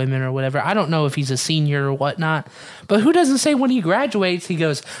women's swimming or whatever. I don't know if he's a senior or whatnot, but who doesn't say when he graduates, he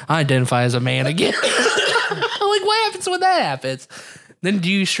goes, I identify as a man again. Like, what happens when that happens? Then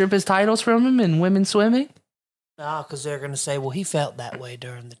do you strip his titles from him in women's swimming? No, because they're going to say, well, he felt that way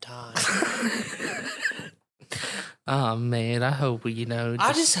during the time. Oh man, I hope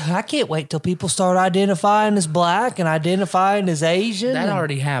I can't wait till people start identifying as black and identifying as Asian. That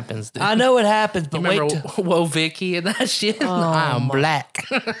already happens, dude. I know it happens, but remember Whoa Vicky and that shit? I'm black.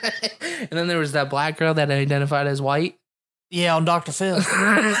 And then there was that black girl that identified as white. Yeah, on Dr. Phil.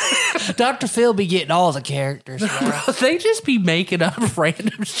 Dr. Phil be getting all the characters. Bro, they just be making up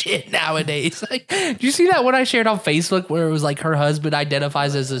random shit nowadays. Like, did you see that one I shared on Facebook where it was like her husband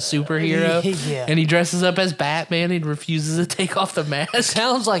identifies as a superhero? Yeah. And he dresses up as Batman and refuses to take off the mask?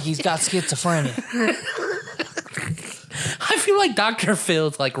 Sounds like he's got schizophrenia. I feel like Dr.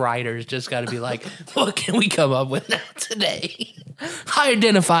 Phil's like writers just got to be like, what can we come up with now today? I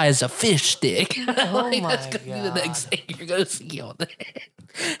identify as a fish stick. Oh like, my that's gonna God. be the next thing you're gonna see on there.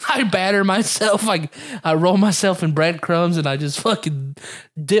 I batter myself. I roll myself in breadcrumbs and I just fucking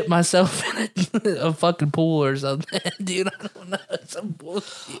dip myself in a fucking pool or something. Dude, I don't know. It's some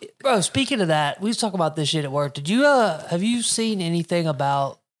bullshit. Bro, speaking of that, we was talking about this shit at work. Did you have you seen anything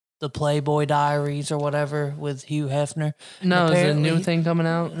about the Playboy Diaries or whatever with Hugh Hefner? No, is there a Apparently- new thing coming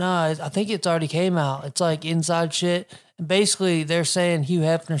out? No, I think it's already came out. It's like inside shit. And basically, they're saying Hugh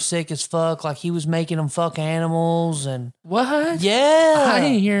Hefner's sick as fuck. Like he was making them fuck animals and What? yeah. I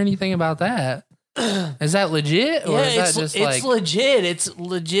didn't hear anything about that. Is that legit? Or is that just like... it's legit. It's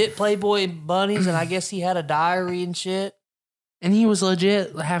legit Playboy bunnies, and I guess he had a diary and shit. And he was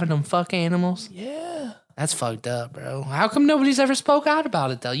legit having them fuck animals? Yeah. That's fucked up, bro. How come nobody's ever spoke out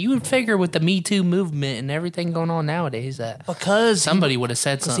about it, though? You would figure with the Me Too movement and everything going on nowadays that Because somebody would have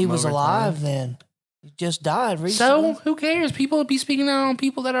said something. he was over alive time. then. He just died recently. So who cares? People would be speaking out on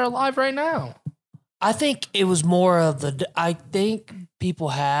people that are alive right now. I think it was more of I think people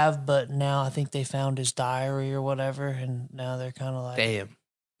have, but now I think they found his diary or whatever, and now they're kind of like,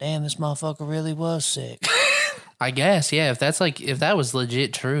 damn, this motherfucker really was sick. I guess, yeah. If that was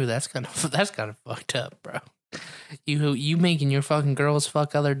legit true, that's kind of fucked up, bro. You making your fucking girls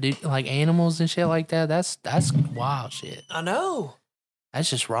fuck other like animals and shit like that. That's wild shit. I know. That's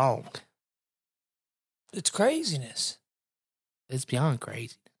just wrong. It's craziness. It's beyond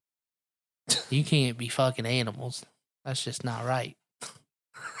crazy. You can't be fucking animals. That's just not right.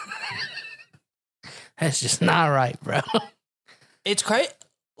 That's just not right, bro. It's crazy.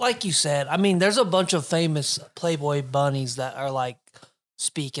 Like you said, I mean, there's a bunch of famous Playboy bunnies that are like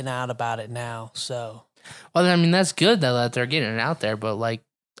speaking out about it now. So Well, I mean, that's good that they're getting it out there, but like,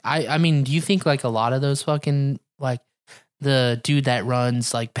 I mean, do you think like a lot of those fucking like the dude that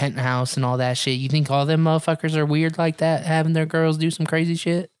runs like Penthouse and all that shit, you think all them motherfuckers are weird like that, having their girls do some crazy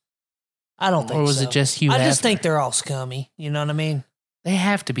shit? I don't think so. Or was it just Hugh I Hefner? just think they're all scummy. You know what I mean? They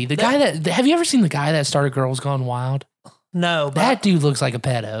have to be. The guy that, have you ever seen the guy that started Girls Gone Wild? No, but That dude looks like a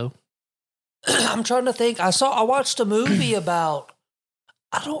pedo. I'm trying to think. I watched a movie about,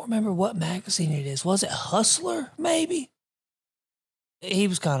 I don't remember what magazine it is. Was it Hustler, maybe? He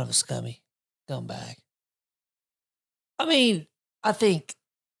was kind of a scummy scumbag. I mean, I think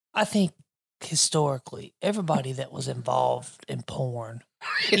historically, everybody that was involved in porn,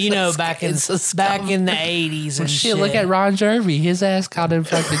 you know, back in the 80s and shit. Look at Ron Jeremy. His ass got in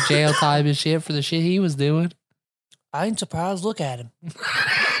fucking jail time and shit for the shit he was doing. I ain't surprised. Look at him.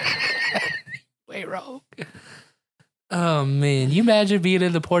 Wait, wrong. Oh man, you imagine being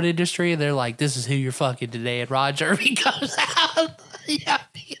in the porn industry and they're like, "This is who you're fucking today," and Ron Jeremy comes out. Yeah,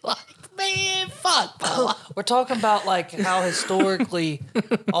 be like, man, fuck. We're talking about like how historically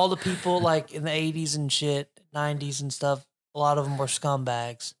all the people like in the 80s and shit, 90s and stuff, a lot of them were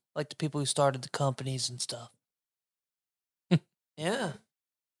scumbags, like the people who started the companies and stuff. Yeah.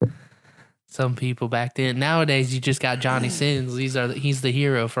 Some people back then. Nowadays, you just got Johnny Sins. He's the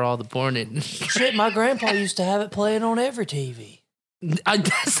hero for all the porn industry. Shit, my grandpa used to have it playing on every TV.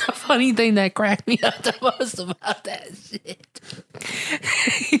 That's the funny thing that cracked me up the most about that shit.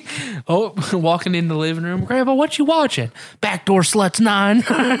 Oh, walking in the living room, Grandpa, what you watching? Backdoor Sluts 9.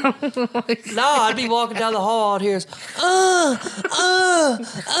 No, I'd be walking down the hall out here.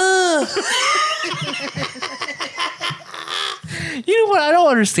 You know what? I don't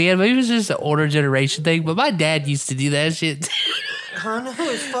understand. Maybe it's just an older generation thing, but my dad used to do that shit. I know,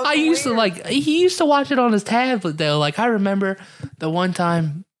 it's fucking I used weird. to like, he used to watch it on his tablet though. Like I remember the one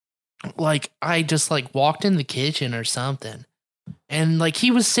time, like I just like walked in the kitchen or something, and like he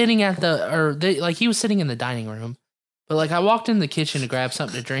was sitting he was sitting in the dining room, but like I walked in the kitchen to grab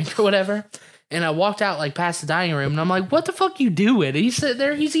something to drink or whatever, and I walked out like past the dining room, and I'm like, "What the fuck you doing?" And he's sitting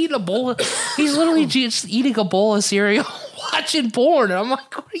there, he's eating a bowl. He's literally just eating a bowl of cereal, watching porn, and I'm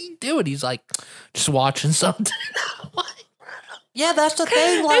like, "What are you doing?" He's like, "Just watching something." Yeah, that's the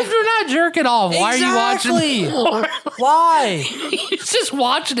thing. Like, if you're not jerking off, why are you watching porn? Why? He's just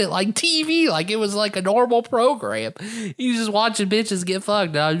watching it like TV, like it was like a normal program. He's just watching bitches get fucked.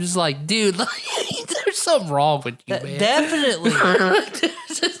 And I'm just like, dude, like, there's something wrong with you, man. Definitely.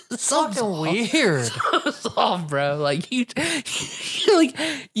 Something's fucking weird. Something's off, bro. Like you like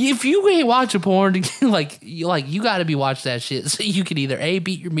if you ain't watching porn, like you got to be watching that shit so you can either A,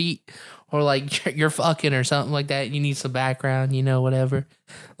 beat your meat, or like you're fucking or something like that. You need some background, you know, whatever.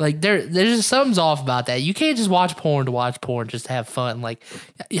 Like there's just something's off about that. You can't just watch porn to watch porn just to have fun. Like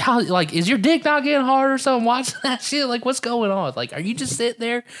how, like, is your dick not getting hard or something watching that shit? Like what's going on? Like, are you just sitting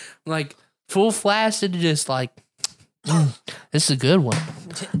there like full flaccid just like, this is a good one.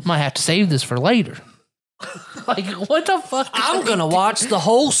 Might have to save this for later. Like what the fuck? I'm gonna watch the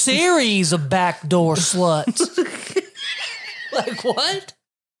whole series of Backdoor Sluts. Like what?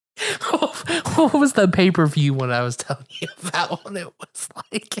 What was the pay-per-view one I was telling you about when it was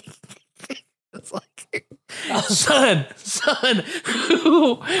like it's like son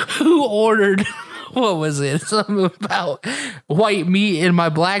who ordered, what was it, something about white meat in my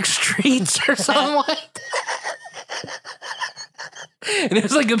black streets or something like that. And it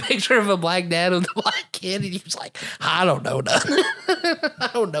was like a picture of a black dad with a black kid, and he was like, I don't know nothing. I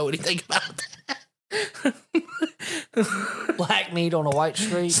don't know anything about that. Black meat on a white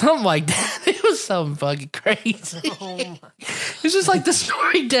street. Something like that. It was something fucking crazy. It's just like the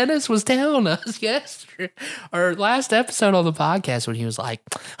story Dennis was telling us yesterday, or last episode on the podcast, when he was like,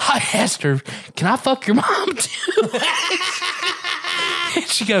 I asked her, can I fuck your mom too? And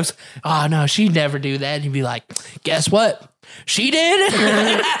she goes, oh no, she'd never do that. And you'd be like, guess what? She did.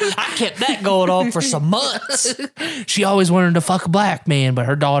 I kept that going on for some months. She always wanted to fuck a black man, but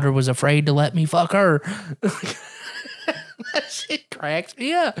her daughter was afraid to let me fuck her. That shit cracks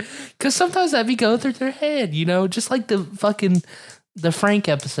me up. Because sometimes that be going through their head, you know, just like the Frank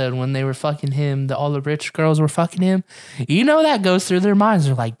episode when they were fucking him, all the rich girls were fucking him. You know, that goes through their minds.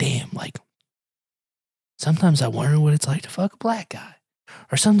 They're like, damn, like, sometimes I wonder what it's like to fuck a black guy.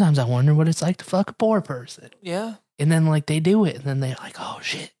 Or sometimes I wonder what it's like to fuck a poor person. Yeah. And then like they do it, and then they're like, oh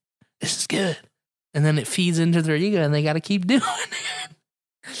shit, this is good. And then it feeds into their ego, and they got to keep doing it.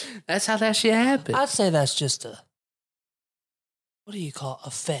 That's how that shit happens. I'd say that's just a, what do you call it?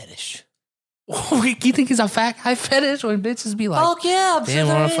 A fetish. You think it's a fat guy fetish when bitches be like, oh yeah, I'm damn,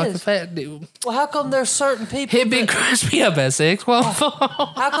 sure I there want a fucking is. fat dude. Well, how come there's certain people Hit Big Crispy up at 6? Well,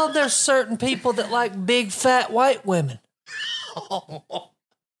 how come there's certain people that like big fat white women?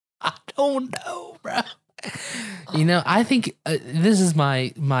 I don't know, bro. You know, I think this is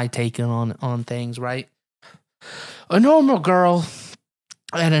my take on things, right? A normal girl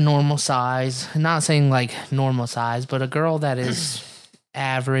at a normal size, not saying like normal size, but a girl that is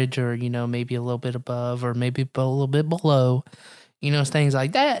average or, you know, maybe a little bit above or maybe a little bit below, you know, things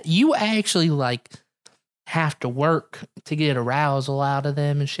like that. You actually like have to work to get arousal out of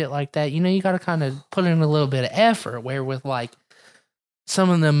them and shit like that. You know, you got to kind of put in a little bit of effort, where with like some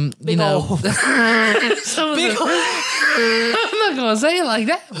of them, you know, some of them, I'm not going to say it like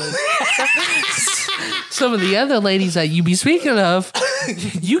that, but some of the other ladies that you be speaking of,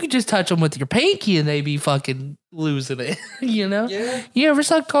 you can just touch them with your pinky and they be fucking losing it, you know? Yeah. You ever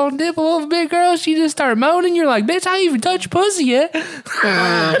suck on nipple of a big girl? She just start moaning. You're like, bitch, I ain't even touched pussy yet.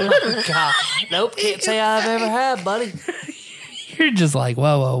 Oh, God. Nope, can't say I've ever had, buddy. You're just like,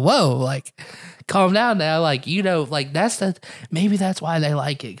 whoa. Like, calm down now. Like, you know, like maybe that's why they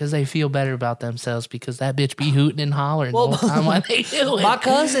like it, because they feel better about themselves, because that bitch be hooting and hollering the whole time while they do it. My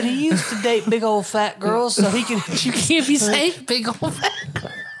cousin, he used to date big old fat girls, so he can. You can't be saying big old fat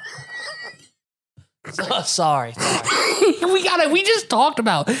girl. Sorry. We just talked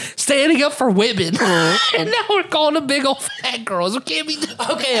about standing up for women, and now we're calling them big old fat girls. We can't be doing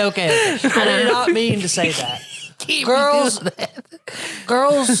Okay. I did not mean to say that.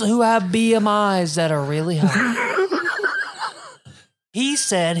 Girls who have BMIs that are really high. He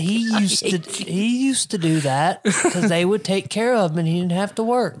said he used to do that because they would take care of him and he didn't have to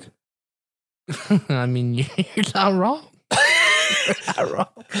work. I mean, you're not wrong.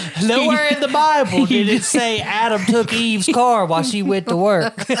 Nowhere in the Bible did it say Adam took Eve's car while she went to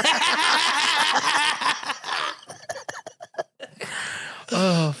work.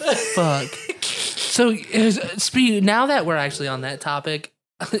 Oh, fuck. So, now that we're actually on that topic,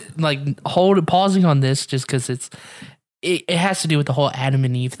 like pausing on this just because it has to do with the whole Adam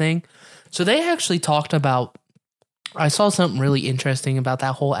and Eve thing. So they actually talked about, I saw something really interesting about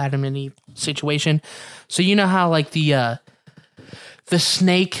that whole Adam and Eve situation. So you know how like the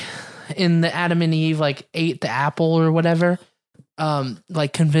snake in the Adam and Eve like ate the apple or whatever,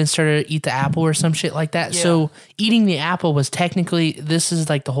 like convinced her to eat the apple or some shit like that. Yeah. So eating the apple was technically, this is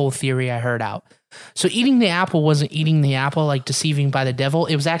like the whole theory I heard out. So eating the apple wasn't eating the apple like deceiving by the devil.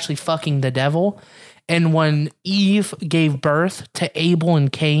 It was actually fucking the devil. And when Eve gave birth to Abel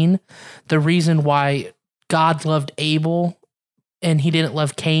and Cain, the reason why God loved Abel and he didn't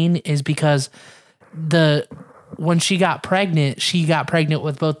love Cain is because when she got pregnant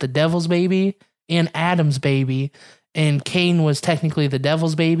with both the devil's baby and Adam's baby. And Cain was technically the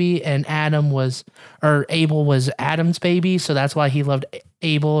devil's baby and Abel was Adam's baby. So that's why he loved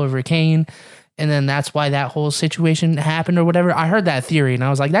Abel over Cain. And then that's why that whole situation happened or whatever. I heard that theory and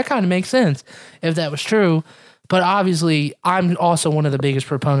I was like, that kind of makes sense if that was true. But obviously, I'm also one of the biggest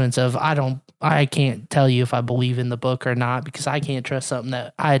proponents of I can't tell you if I believe in the book or not, because I can't trust something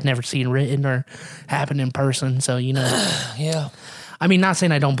that I had never seen written or happened in person. So, you know. Yeah. I mean, not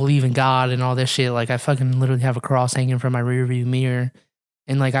saying I don't believe in God and all this shit. Like, I fucking literally have a cross hanging from my rearview mirror.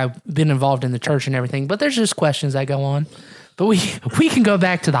 And, like, I've been involved in the church and everything. But there's just questions that go on. But we can go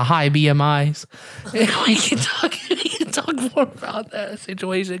back to the high BMIs. And we can talk more about that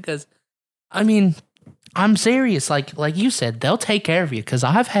situation. Because, I mean, I'm serious. Like you said, they'll take care of you. Because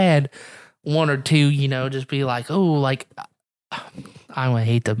I've had one or two, you know, just be like, oh, like, I'm gonna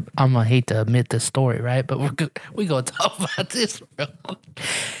hate to admit this story, right? But we're gonna talk about this real quick.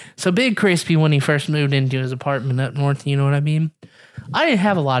 So Big Crispy, when he first moved into his apartment up north, you know what I mean? I didn't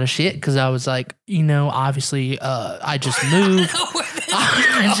have a lot of shit because I was like, you know, obviously, I just moved.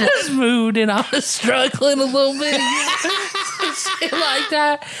 I just moved and I was struggling a little bit. Shit like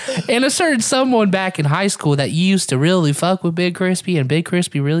that. And a certain someone back in high school that used to really fuck with Big Crispy and Big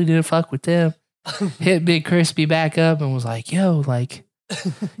Crispy really didn't fuck with them. Hit Big Crispy back up and was like, yo, like,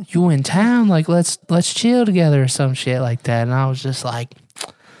 you in town? Like, let's chill together or some shit like that. And I was just like,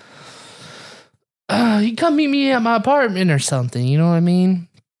 you come meet me at my apartment or something, you know what I mean?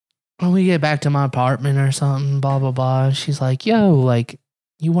 When we get back to my apartment or something, blah, blah, blah. And she's like, yo, like,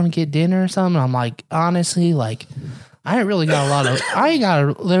 you want to get dinner or something? I'm like, honestly, like, I ain't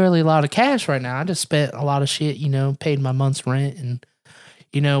got literally a lot of cash right now. I just spent a lot of shit, you know, paid my month's rent and,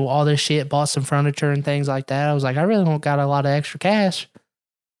 you know, all this shit, bought some furniture and things like that. I was like, I really don't got a lot of extra cash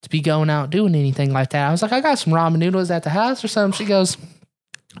to be going out doing anything like that. I was like, I got some ramen noodles at the house or something. She goes,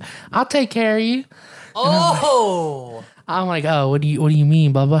 I'll take care of you. Oh, I'm like, oh, what do you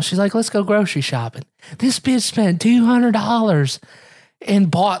mean, blah, blah. She's like, let's go grocery shopping. This bitch spent $200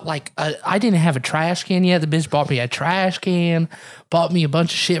 and bought like, I didn't have a trash can yet. The bitch bought me a trash can, bought me a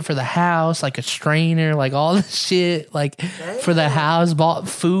bunch of shit for the house, like a strainer, like all this shit, like for the house, bought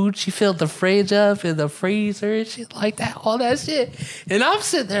food. She filled the fridge up and the freezer and shit like that, all that shit. And I'm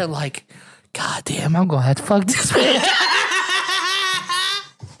sitting there like, God damn, I'm going to have to fuck this bitch.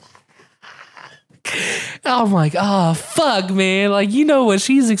 I'm like, oh, fuck, man. Like, you know what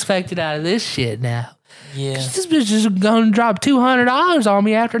she's expected out of this shit now. Yeah. This bitch is going to drop $200 on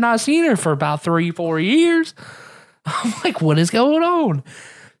me after not seeing her for about 3-4 years. I'm like, what is going on?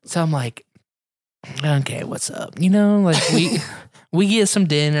 So I'm like, okay, what's up? You know, like we get some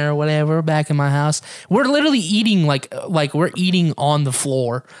dinner or whatever back in my house. We're literally eating like we're eating on the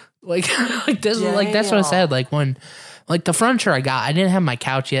floor. Like that's what I said. Like when like the furniture I got, I didn't have my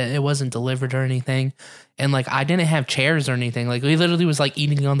couch yet. It wasn't delivered or anything. And like I didn't have chairs or anything. Like we literally was like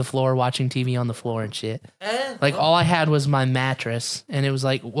eating on the floor, watching TV on the floor and shit. Like all I had was my mattress. And it was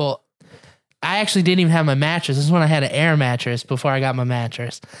like, well, I actually didn't even have my mattress. This is when I had an air mattress before I got my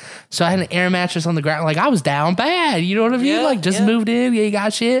mattress. So I had an air mattress on the ground. Like I was down bad. You know what I mean? Like just moved in. Yeah, you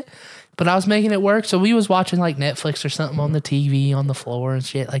got shit. But I was making it work. So we was watching like Netflix or something on the TV on the floor and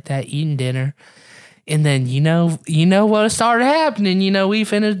shit like that, eating dinner. And then, you know what started happening. You know, we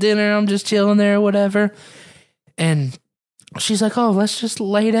finished dinner. I'm just chilling there or whatever. And she's like, oh, let's just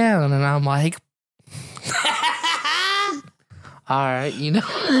lay down. And I'm like, all right, you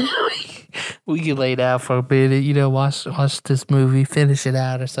know, we can lay down for a minute, you know, watch this movie, finish it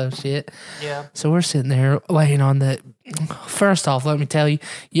out or some shit. Yeah. So we're sitting there laying on the... First off, let me tell you,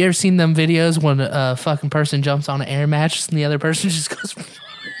 you ever seen them videos when a fucking person jumps on an air mattress and the other person just goes...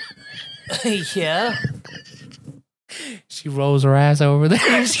 Yeah. She rolls her ass over there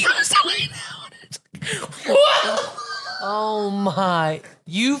and she goes to lay down. It's like, whoa! Oh my.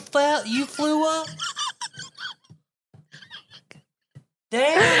 You flew up?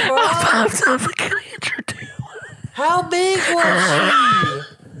 Damn, bro. How big was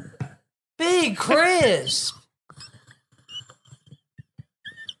she? Big Chris.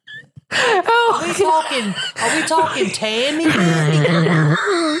 Are we talking Tammy?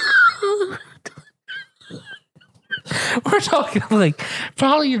 We're talking like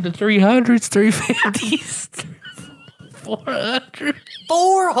probably in the 300s, 350s, 400.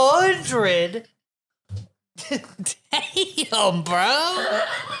 400? Damn, bro.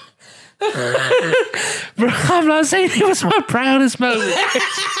 Bro, I'm not saying it was my proudest moment.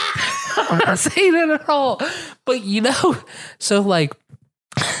 I'm not saying it at all. But you know, so like,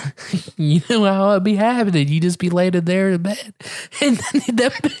 you know how it'd be happening. You just be laying there in bed. And then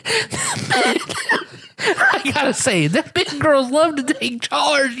that bed, I gotta say, that big girls love to take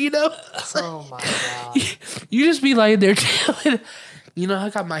charge, you know? Oh my God. You just be laying there chilling. You know, I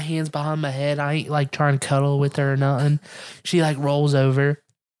got my hands behind my head. I ain't like trying to cuddle with her or nothing. She like rolls over.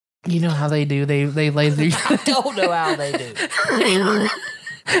 You know how they do. They lay there. I don't know how they do.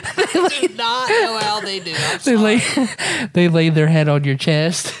 I do not know how they do. They lay their head on your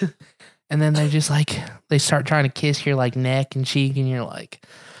chest, and then they just like they start trying to kiss your like neck and cheek, and you're like,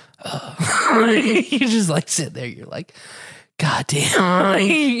 you just like sit there. You're like, God damn,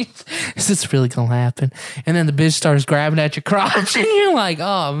 is this really gonna happen? And then the bitch starts grabbing at your crotch, and you're like,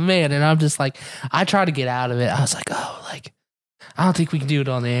 oh man. And I'm just like, I try to get out of it. I was like, oh, like, I don't think we can do it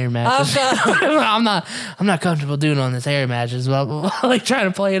on the air mattress. I'm not comfortable doing it on this air mattress. But like trying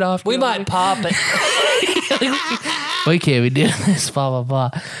to play it off. We might pop it. Why can't we do this? Blah blah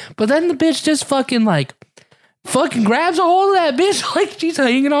blah. But then the bitch just fucking grabs a hold of that bitch like she's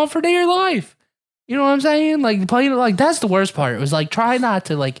hanging on for dear life. You know what I'm saying? Like playing it like that's the worst part. It was like try not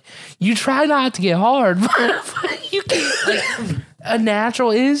to get hard, but you can't like a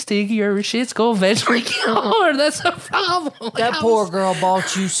natural instinct. Your shit's gonna eventually get hard. That's a problem. Like, that poor girl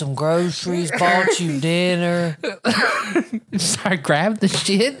bought you some groceries, bought you dinner. Start grab the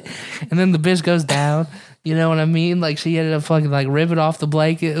shit, and then the bitch goes down. You know what I mean? Like she ended up fucking like ripping off the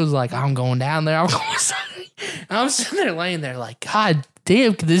blanket. It was like I'm going down there. I'm sitting there laying there like God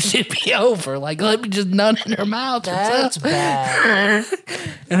damn, could this shit be over? Like, let me just nut in her mouth. That's bad.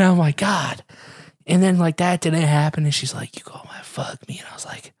 And I'm like, God. And then, like, that didn't happen. And she's like, you gonna fuck me? And I was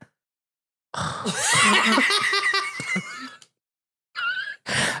like,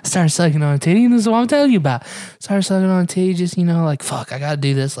 I started sucking on a titty. And this is what I'm telling you about. Started sucking on a titty, just, you know, like, fuck, I gotta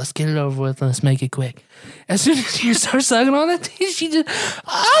do this. Let's get it over with. Let's make it quick. As soon as you start sucking on that titty, she just,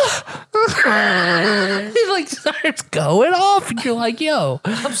 it like starts going off. And you're like, yo.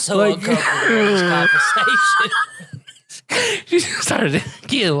 I'm so uncomfortable with this conversation. She started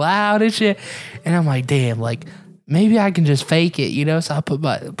getting loud and shit. And I'm like, damn, like, maybe I can just fake it, you know? So I put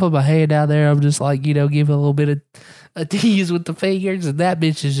my hand down there. I'm just like, you know, give a little bit of a tease with the fingers, and that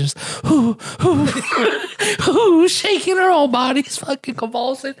bitch is just shaking her whole body's fucking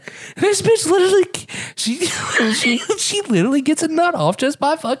convulsing. And this bitch literally, she literally gets a nut off just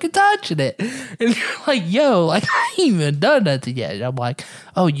by fucking touching it. And you're like, yo, like I ain't even done nothing yet. And I'm like,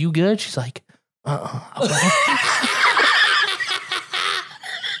 oh, you good? She's like, I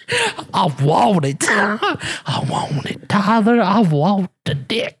want it. I want it, Tyler. I want the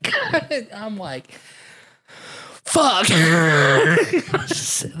dick. I'm like, fuck. I was just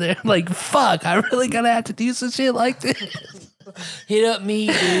sitting there like, fuck, I really gotta have to do some shit like this. Hit up me,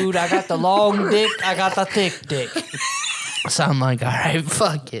 dude. I got the long dick. I got the thick dick. So I'm like, all right,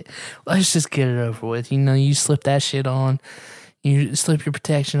 fuck it. Let's just get it over with. You know, you slip that shit on. You slip your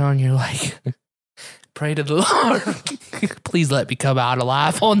protection on. You're like, pray to the Lord. Please let me come out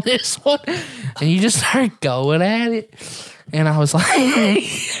alive on this one. And you just start going at it. And I was like,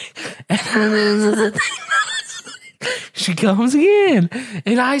 she comes again.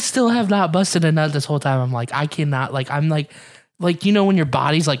 And I still have not busted a nut this whole time. I'm like, I cannot, like, I'm like, you know, when your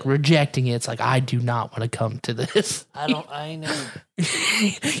body's like rejecting it, it's like, I do not want to come to this. I know.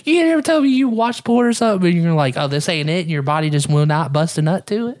 You never tell me you watch porn or something and you're like, oh, this ain't it. And your body just will not bust a nut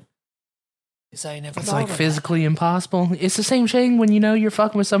to it. It's like physically impossible. It's the same thing when, you know, you're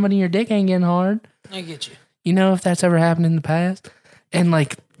fucking with somebody and your dick ain't getting hard. I get you. You know, if that's ever happened in the past. And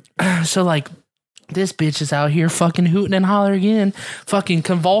like, so like, this bitch is out here fucking hooting and hollering again, fucking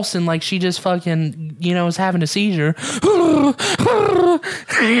convulsing like she just fucking, you know, is having a seizure. And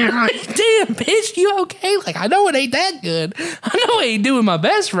you're like, damn, bitch, you okay? Like, I know it ain't that good. I know I ain't doing my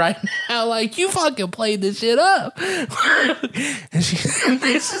best right now. Like, you fucking played this shit up. And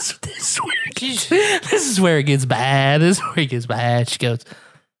this is where it gets bad. This is where it gets bad. She goes,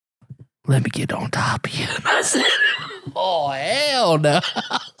 let me get on top of you. And I said, oh, hell no.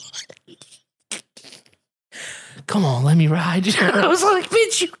 Come on, let me ride you. I was like,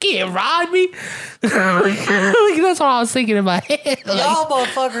 bitch, you can't ride me. That's what I was thinking in my head. Y'all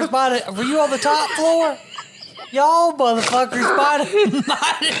motherfuckers were you on the top floor? Y'all motherfuckers might have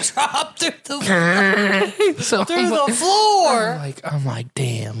dropped through the floor. I'm like,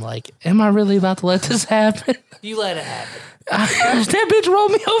 damn, like, am I really about to let this happen? You let it happen. That bitch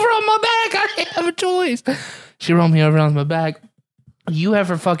rolled me over on my back. I didn't have a choice. She rolled me over on my back. You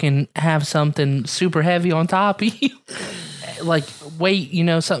ever fucking have something super heavy on top of you? Like weight, you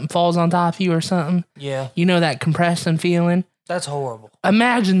know, something falls on top of you or something? Yeah. You know that compressing feeling? That's horrible.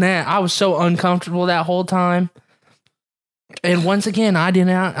 Imagine that. I was so uncomfortable that whole time. And once again, I did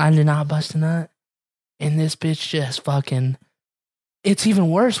not bust a nut. And this bitch just fucking, it's even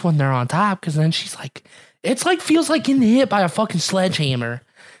worse when they're on top, because then she's like, it's like, feels like getting hit by a fucking sledgehammer.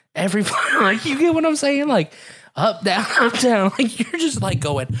 Every, like, you get what I'm saying? Like, up, down, like you're just like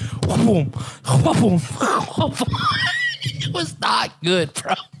going, whoop, whoop, whoop, whoop. It was not good,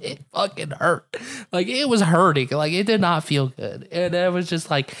 bro. It fucking hurt. Like, it was hurting. Like, it did not feel good. And it was just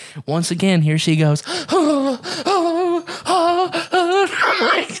like, once again, here she goes. I'm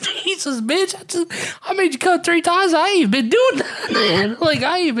like, Jesus, bitch. I made you cut 3 times. I ain't been doing that, man. Like,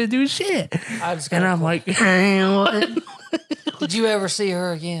 I ain't been doing shit. And I'm like, hey, what? Did you ever see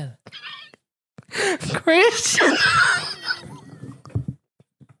her again? Christian.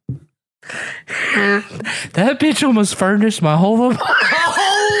 That bitch almost furnished my whole apartment.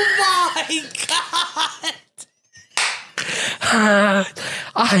 Oh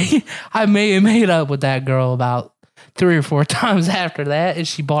my god! I may have made up with that girl about 3 or 4 times after that, and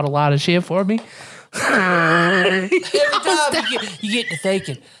she bought a lot of shit for me. Every time you get to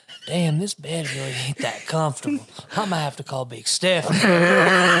thinking, damn, this bed really ain't that comfortable. I'm gonna have to call Big Stephanie.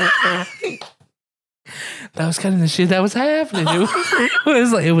 That was kind of the shit that was happening.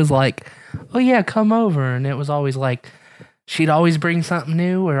 It was like, oh yeah, come over. And it was always like, she'd always bring something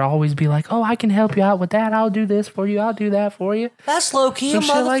new, or always be like, oh, I can help you out with that. I'll do this for you. I'll do that for you. That's low key a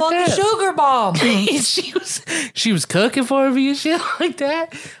motherfucking sugar bomb. she was cooking for me and shit like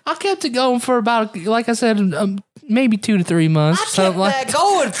that. I kept it going for about, like I said, maybe 2 to 3 months. I kept that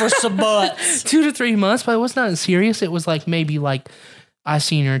going for some months. 2 to 3 months, but it was not serious. It was like maybe like, I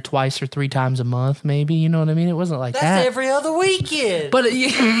seen her 2 or 3 times a month, maybe. You know what I mean? It wasn't like that. That's every other weekend. But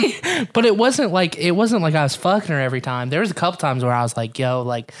it wasn't like I was fucking her every time. There was a couple times where I was like, yo,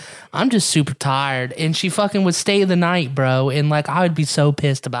 like, I'm just super tired. And she fucking would stay the night, bro. And like, I would be so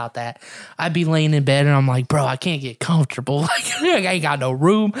pissed about that. I'd be laying in bed and I'm like, bro, I can't get comfortable. Like, I ain't got no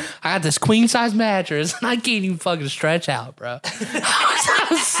room. I got this queen size mattress and I can't even fucking stretch out, bro. I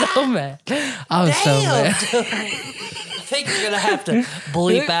was so mad. I was so mad. I think you're gonna have to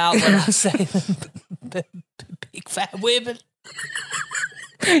bleep out when I say the big Fat women.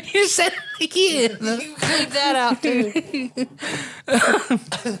 You said it again. You cleaned that out too.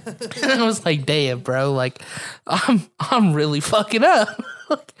 And I was like, damn, bro, like I'm really fucking up.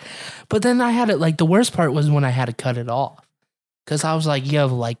 But then I had it, like, the worst part was when I had to cut it off. Cause I was like, yo,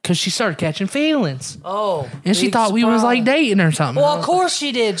 like, cause she started catching feelings. Oh. And she thought we was like dating or something. Well, of course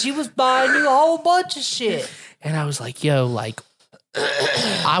she did. She was buying you a whole bunch of shit. And I was like, yo, like,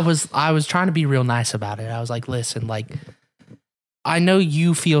 I was trying to be real nice about it. I was like, listen, like, I know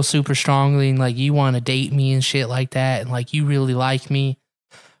you feel super strongly and like you want to date me and shit like that. And like, you really like me.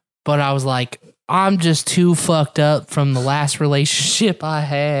 But I was like, I'm just too fucked up from the last relationship I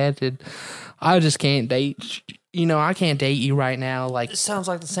had. And I just can't date. You know, I can't date you right now. Like, it sounds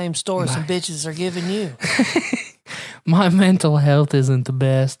like the same story some bitches are giving you. My mental health isn't the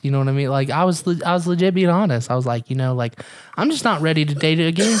best. You know what I mean? Like, I was legit being honest. I was like, you know, like, I'm just not ready to date it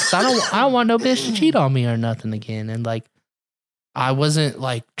again. Cause I don't want no bitch to cheat on me or nothing again. And like, I wasn't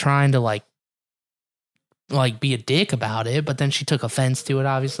like trying to like be a dick about it, but then she took offense to it,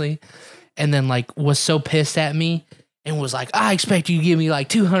 obviously. And then like was so pissed at me and was like, I expect you to give me like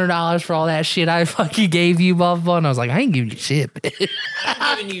 $200 for all that shit I fucking gave you, blah, blah, blah. And I was like, I ain't giving you shit, bitch.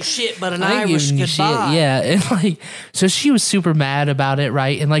 I'm giving you shit, but an Irish goodbye. Shit. Yeah. And like, so she was super mad about it,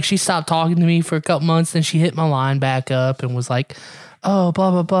 right? And like, she stopped talking to me for a couple months. Then she hit my line back up and was like, oh,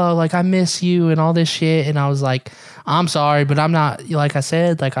 blah, blah, blah. Like, I miss you and all this shit. And I was like, I'm sorry, but I'm not, like I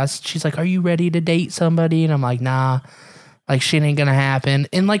said, like, she's like, are you ready to date somebody? And I'm like, nah. Like, shit ain't gonna happen.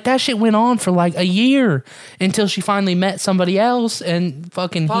 And like, that shit went on for like a year until she finally met somebody else and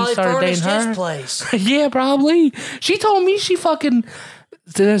fucking probably he started dating her. His place. Yeah, probably. She told me she fucking.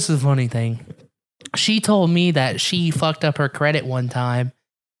 This is the funny thing. She told me that she fucked up her credit one time,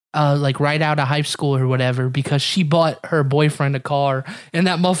 like right out of high school or whatever, because she bought her boyfriend a car and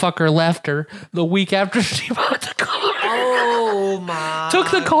that motherfucker left her the week after she bought the car. Oh my.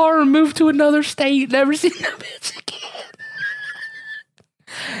 Took the car and moved to another state. Never seen that bitch again.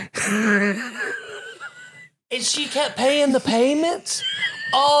 And she kept paying the payments?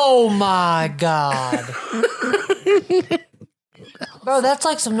 Oh my God. Bro, that's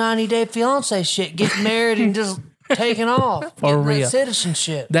like some 90-day fiance shit. Getting married and just taking off. For real.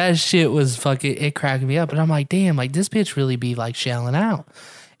 Citizenship. That shit was fucking, it cracked me up. And I'm like, damn, like this bitch really be like shelling out.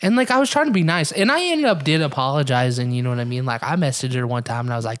 And like, I was trying to be nice. And I ended up apologizing, you know what I mean? Like, I messaged her one time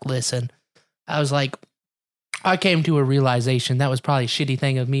and I was like, listen, I was like, I came to a realization that was probably a shitty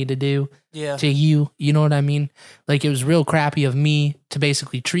thing of me to do to you. You know what I mean? Like, it was real crappy of me to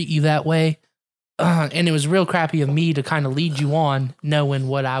basically treat you that way. And it was real crappy of me to kind of lead you on knowing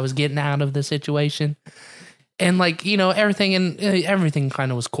what I was getting out of the situation. And like, you know, everything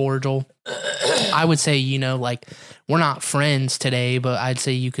kind of was cordial. I would say, you know, like, we're not friends today, but I'd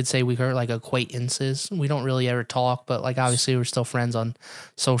say you could say we were like acquaintances. We don't really ever talk, but like, obviously we're still friends on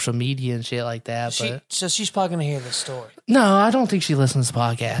social media and shit like that. So she's probably going to hear this story. No, I don't think she listens to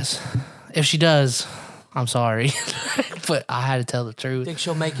podcasts. If she does, I'm sorry, but I had to tell the truth. Think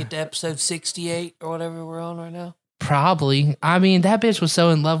she'll make it to episode 68 or whatever we're on right now? Probably. I mean, that bitch was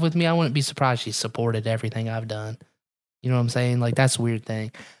so in love with me, I wouldn't be surprised she supported everything I've done. You know what I'm saying? Like, that's a weird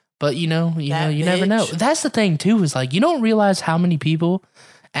thing. But you never know. That's the thing too, is like, you don't realize how many people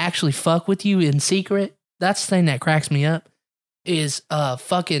actually fuck with you in secret. That's the thing that cracks me up, is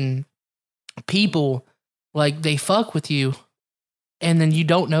fucking people, like, they fuck with you and then you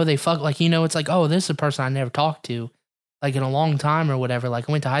don't know they fuck. Like, you know, it's like, oh, this is a person I never talked to like in a long time or whatever. Like,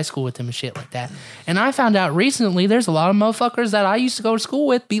 I went to high school with them and shit like that. And I found out recently there's a lot of motherfuckers that I used to go to school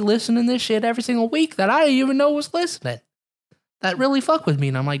with be listening to this shit every single week that I didn't even know was listening. That really fuck with me.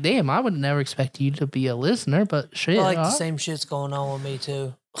 And I'm like, damn, I would never expect you to be a listener, but shit. I like the same shit's going on with me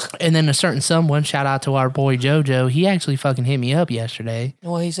too. And then a certain someone, shout out to our boy JoJo, he actually fucking hit me up yesterday.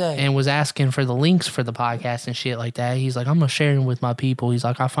 What'd he say? And was asking for the links for the podcast and shit like that. He's like, I'm going to share them with my people. He's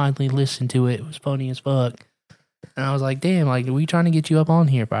like, I finally listened to it. It was funny as fuck. And I was like, damn, like, we trying to get you up on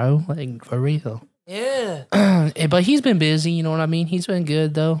here, bro. Like, for real. Yeah. But he's been busy, you know what I mean? He's been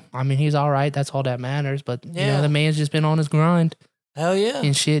good, though. I mean, he's all right. That's all that matters. But, you know, the man's just been on his grind. Hell yeah.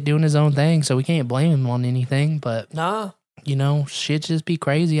 And shit, doing his own thing. So we can't blame him on anything. But, nah, you know, shit just be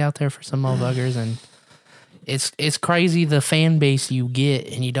crazy out there for some motherfuckers. And it's crazy the fan base you get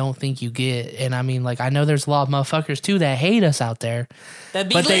and you don't think you get. And I mean, like, I know there's a lot of motherfuckers, too, that hate us out there. But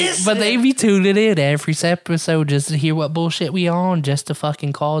they be tuning in every episode just to hear what bullshit we on, just to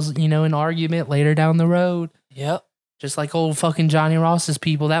fucking cause, you know, an argument later down the road. Yep. Just like old fucking Johnny Ross's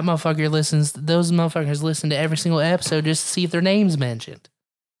people. Those motherfuckers listen to every single episode just to see if their name's mentioned.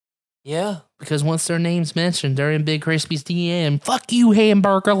 Yeah. Because once their name's mentioned, they're in Big Crispy's DM. Fuck you,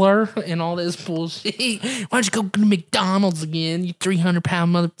 hamburglar, and all this bullshit. Why don't you go to McDonald's again, you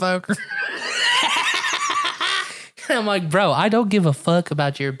 300-pound motherfucker? I'm like, bro, I don't give a fuck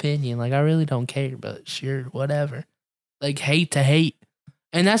about your opinion. Like, I really don't care, but sure, whatever. Like, hate to hate.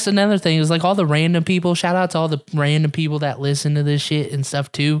 And that's another thing, is like all the random people, shout out to all the random people that listen to this shit and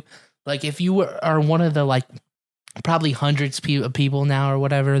stuff too. Like, if you are one of the, like, probably hundreds of people now or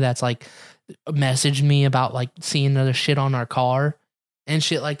whatever that's like messaged me about like seeing other shit on our car and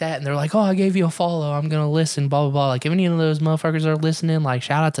shit like that, and they're like, oh, I gave you a follow, I'm gonna listen, blah blah blah. Like, if any of those motherfuckers are listening, like,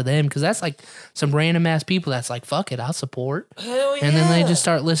 shout out to them, because that's like some random ass people that's like, fuck it, I'll support. Hell yeah. And then they just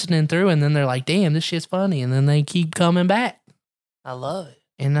start listening through, and then they're like, damn, this shit's funny, and then they keep coming back. I love it.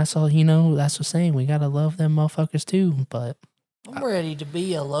 And that's all, you know, that's the saying, we gotta love them motherfuckers too. But I'm ready to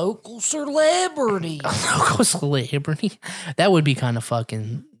be a local celebrity. A local celebrity? That would be kind of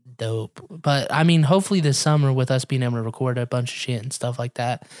fucking dope. But I mean, hopefully this summer, with us being able to record a bunch of shit and stuff like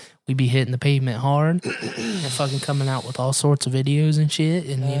that, we'd be hitting the pavement hard and fucking coming out with all sorts of videos and shit,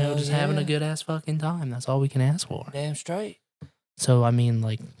 and you know, just having a good ass fucking time. That's all we can ask for. Damn straight. So I mean,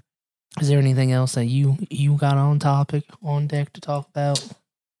 like, is there anything else that you got on deck to talk about?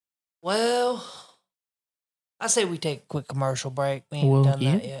 Well, I say we take a quick commercial break. We ain't done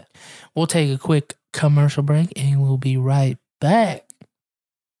that yet. We'll take a quick commercial break and we'll be right back.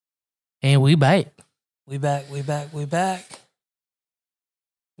 And we back. We back.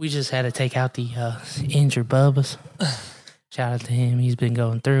 We just had to take out the injured Bubbas. Shout out to him. He's been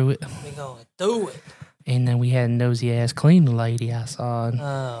going through it. And then we had a nosy ass cleaning lady I saw.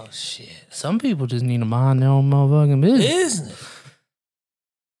 Oh, shit. Some people just need to mind their own motherfucking business.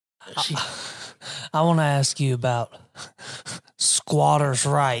 I want to ask you about squatters'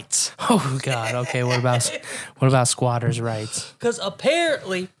 rights. Oh God! Okay, what about squatters' rights? Because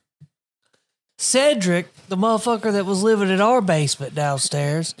apparently, Cedric, the motherfucker that was living in our basement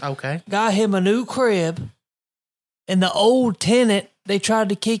downstairs, got him a new crib, and the old tenant, they tried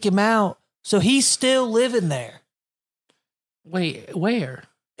to kick him out, so he's still living there. Wait, where?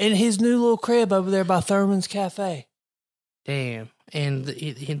 In his new little crib over there by Thurman's Cafe. Damn. And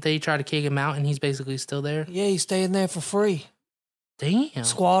they try to kick him out, and he's basically still there? Yeah, he's staying there for free. Damn.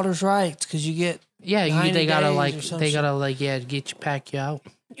 Squatters' rights, because you get they gotta pack you out.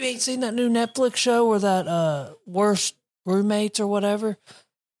 You ain't seen that new Netflix show or that Worst Roommates or whatever?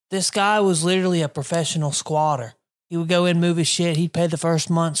 This guy was literally a professional squatter. He would go in, move his shit. He'd pay the first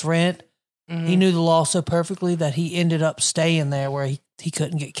month's rent. Mm-hmm. He knew the law so perfectly that he ended up staying there where he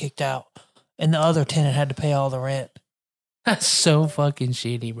couldn't get kicked out. And the other tenant had to pay all the rent. That's so fucking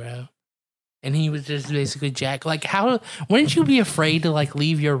shitty, bro. And he was just basically Jack. Like, wouldn't you be afraid to, like,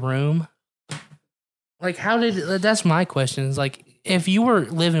 leave your room? Like, that's my question. Is like, if you were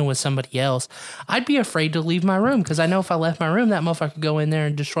living with somebody else, I'd be afraid to leave my room, because I know if I left my room, that motherfucker could go in there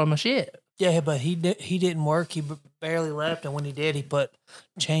and destroy my shit. Yeah, but he didn't work. He barely left, and when he did, he put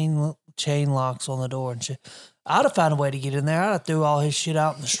chain locks on the door and shit. I'd have found a way to get in there. I'd have threw all his shit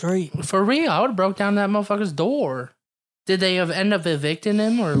out in the street. For real, I would have broke down that motherfucker's door. Did they end up evicting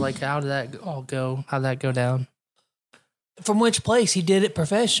him, or like how did that all go? How'd that go down? From which place? He did it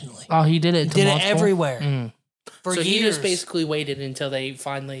professionally. Oh, he did it. He did it everywhere. Mm. For so years. He just basically waited until they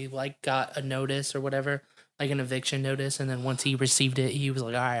finally like got a notice or whatever, like an eviction notice, and then once he received it, he was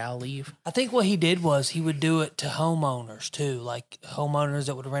like, "All right, I'll leave." I think what he did was he would do it to homeowners too, like homeowners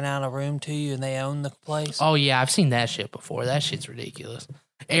that would rent out a room to you and they own the place. Oh yeah, I've seen that shit before. That shit's ridiculous.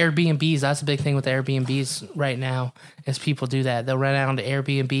 Airbnbs, that's a big thing with Airbnbs right now, is people do that. They'll rent out to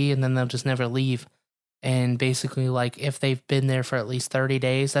Airbnb and then they'll just never leave. And basically, like, if they've been there for at least 30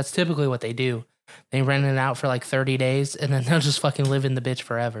 days, that's typically what they do. They rent it out for like 30 days and then they'll just fucking live in the bitch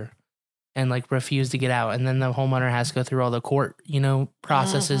forever and like refuse to get out. And then the homeowner has to go through all the court,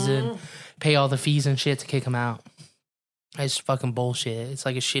 processes and pay all the fees and shit to kick them out. It's fucking bullshit. It's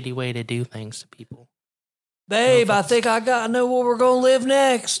like a shitty way to do things to people. Babe, I think I know where we're going to live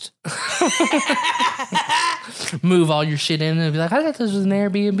next. Move all your shit in and be like, I thought this was an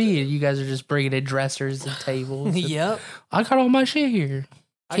Airbnb. And you guys are just bringing in dressers and tables. Yep. I got all my shit here.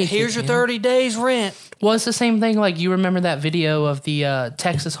 Here's your 30 days rent. Well, it's the same thing. Like, you remember that video of the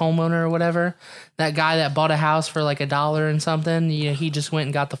Texas homeowner or whatever? That guy that bought a house for like $1 and something. He just went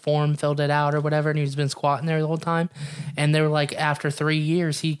and got the form, filled it out or whatever, and he's been squatting there the whole time. And they were like, after 3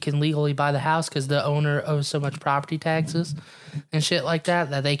 years, he can legally buy the house because the owner owes so much property taxes and shit like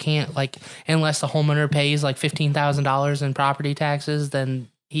that they can't, like, unless the homeowner pays like $15,000 in property taxes, then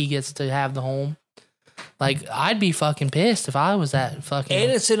he gets to have the home. Like, I'd be fucking pissed if I was that fucking...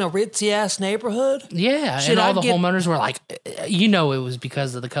 And it's in a ritzy-ass neighborhood? Yeah, and all the homeowners were like, you know it was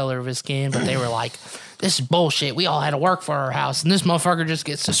because of the color of his skin, but they were like, this is bullshit. We all had to work for our house, and this motherfucker just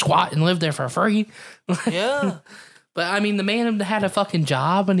gets to squat and live there for free. Yeah. But, I mean, the man had a fucking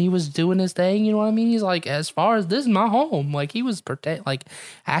job, and he was doing his thing, you know what I mean? He's like, as far as this is my home. Like, he was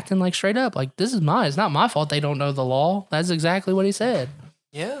acting like straight up. Like, this is mine. It's not my fault they don't know the law. That's exactly what he said.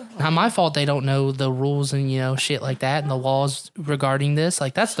 Yeah. Not my fault they don't know the rules and, you know, shit like that and the laws regarding this.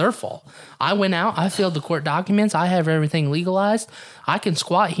 Like, that's their fault. I went out. I filled the court documents. I have everything legalized. I can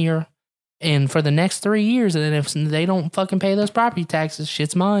squat here and for the next 3 years. And then if they don't fucking pay those property taxes,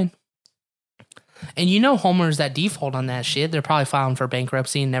 shit's mine. And you know homeowners that default on that shit, they're probably filing for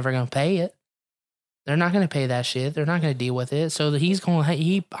bankruptcy and never going to pay it. They're not going to pay that shit. They're not going to deal with it. So he's going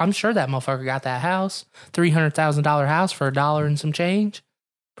to, I'm sure that motherfucker got that house, $300,000 house for $1 and some change.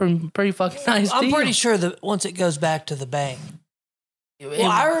 Pretty fucking nice deal. I'm pretty sure that once it goes back to the bank.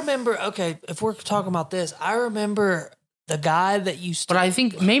 Well, I remember, okay, if we're talking about this, I remember the guy that used to... But I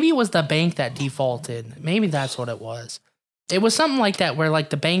think maybe it was the bank that defaulted. Maybe that's what it was. It was something like that where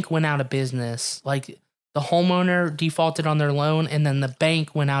like the bank went out of business. Like the homeowner defaulted on their loan and then the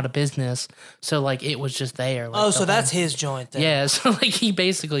bank went out of business. So like it was just there. Like, so that's his joint then. Yeah, so like he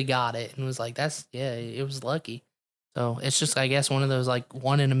basically got it and was like, it was lucky. So it's just, I guess, one of those like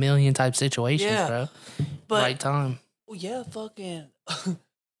 1 in a million type situations, bro. But, right time. Well, yeah, fucking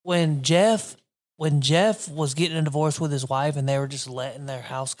when Jeff was getting a divorce with his wife and they were just letting their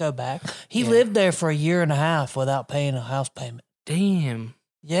house go back, he lived there for 1.5 years without paying a house payment. Damn.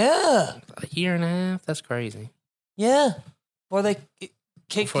 Yeah. 1.5 years? That's crazy. Yeah. Before they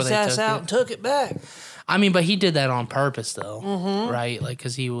kicked his ass out and took it back. I mean, but he did that on purpose, though, mm-hmm. right? Like,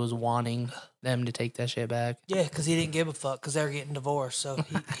 because he was wanting them to take that shit back. Yeah, because he didn't give a fuck because they were getting divorced. So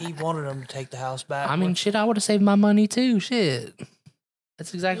he wanted them to take the house back. I mean, shit, I would have saved my money, too. Shit.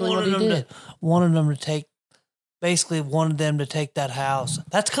 That's exactly what he did. Wanted them to take that house.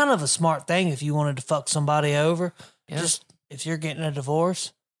 That's kind of a smart thing if you wanted to fuck somebody over. Yeah. Just, if you're getting a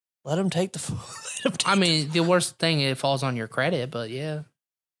divorce, let them take the... I mean, the worst thing, it falls on your credit, but yeah.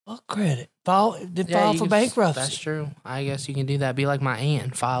 What credit? File for bankruptcy. That's true. I guess you can do that. Be like my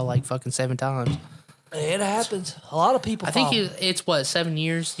aunt, file like fucking 7 times. It happens. A lot of people. I think it's what, 7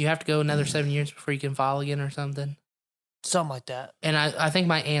 years. You have to go another 7 years before you can file again, or something. Something like that. And I think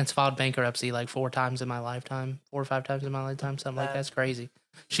my aunt's filed bankruptcy like 4 times in my lifetime, 4 or 5 times in my lifetime, something like that's crazy.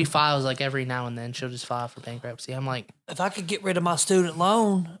 She files like every now and then. She'll just file for bankruptcy. I'm like, if I could get rid of my student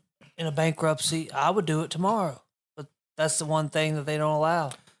loan in a bankruptcy, I would do it tomorrow. But that's the one thing that they don't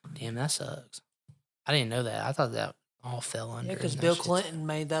allow. Damn, that sucks. I didn't know that. I thought that all fell under. Yeah, because Bill Clinton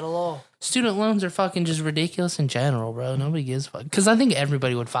made that a law. Student loans are fucking just ridiculous in general, bro. Nobody gives a fuck. Because I think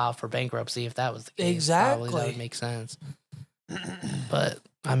everybody would file for bankruptcy if that was the case. Exactly. Probably that would make sense. But,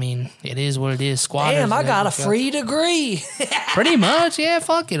 I mean, it is what it is. Squatters. Damn, I got a free degree. Pretty much, yeah,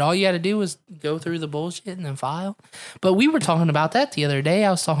 fuck it. All you had to do was go through the bullshit and then file. But we were talking about that the other day.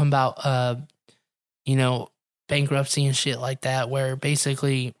 I was talking about, bankruptcy and shit like that, where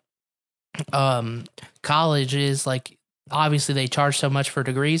basically college is like, obviously they charge so much for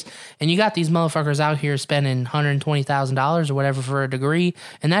degrees, and you got these motherfuckers out here spending $120,000 or whatever for a degree,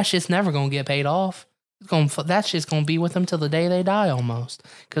 and that shit's never gonna get paid off. That shit's gonna be with them till the day they die almost,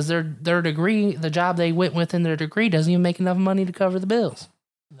 because their degree, the job they went with in their degree, doesn't even make enough money to cover the bills.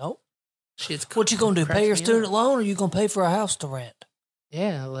 Nope. Shit's what you gonna do? Pay your student loan, or you gonna pay for a house to rent?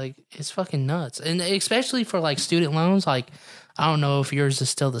 Yeah, like, it's fucking nuts. And especially for, like, student loans, like, I don't know if yours is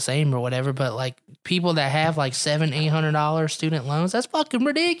still the same or whatever, but, like, people that have, like, $700-800 student loans, that's fucking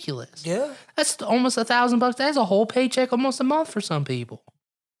ridiculous. Yeah. That's almost $1,000. That's a whole paycheck almost a month for some people.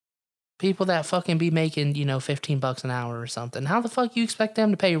 People that fucking be making, $15 an hour or something. How the fuck you expect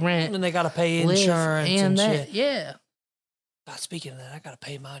them to pay rent? And they got to pay insurance and that, shit. Yeah. God, speaking of that, I got to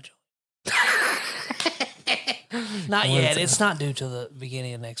pay my joint. Not yet. It's not due till the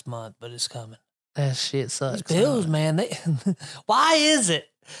beginning of next month, but it's coming. That shit sucks. These bills, man. Why is it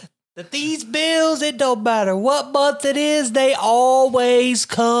that these bills, it don't matter what month it is, they always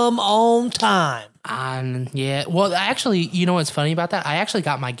come on time? Yeah. Well, actually, you know what's funny about that? I actually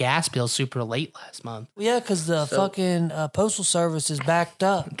got my gas bill super late last month. Yeah, because the fucking postal service is backed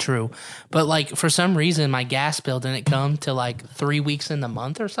up. True. But, like, for some reason, my gas bill didn't come till, like, 3 weeks in the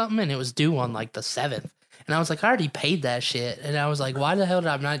month or something, and it was due on, like, the 7th. And I was like, I already paid that shit. And I was like, why the hell did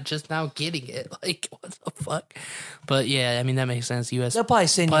I not just now getting it? Like, what the fuck? But yeah, I mean, that makes sense. They'll probably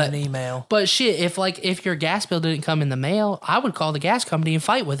send you an email. But shit, if your gas bill didn't come in the mail, I would call the gas company and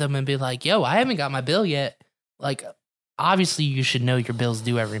fight with them and be like, yo, I haven't got my bill yet. Like, obviously you should know your bills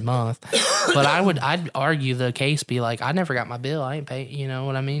due every month, but I'd argue the case be like, I never got my bill. I ain't pay. You know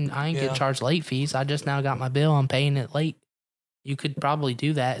what I mean? I ain't get charged late fees. I just now got my bill. I'm paying it late. You could probably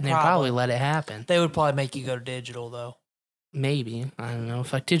do that, and they'd probably let it happen. They would probably make you go to digital, though. Maybe. I don't know.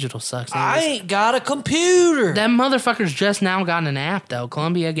 If like digital sucks. I ain't got a computer. Them motherfuckers just now got an app, though.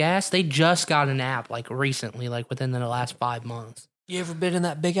 Columbia Gas, they just got an app, like, recently, like, within the last 5 months. You ever been in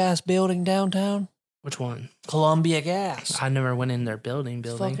that big-ass building downtown? Which one? Columbia Gas. I never went in their building.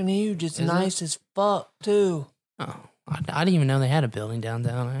 It's fucking huge. It's nice as fuck, too. Oh, I didn't even know they had a building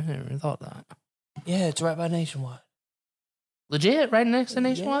downtown. I never thought that. Yeah, it's right by Nationwide. Legit? Right next to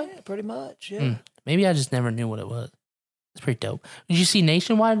Nationwide? Yeah, pretty much, yeah. Maybe I just never knew what it was. It's pretty dope. Did you see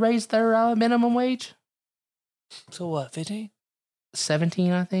Nationwide raise their minimum wage? So what, 15?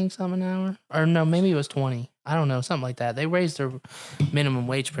 17, I think, something an hour. Or no, maybe it was 20. I don't know, something like that. They raised their minimum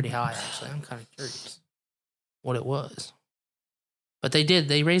wage pretty high, actually. I'm kind of curious what it was. But they did.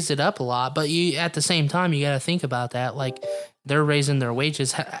 They raised it up a lot. But you, at the same time, you got to think about that. Like, they're raising their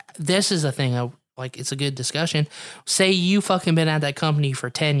wages. This is a thing, like, it's a good discussion. Say you fucking been at that company for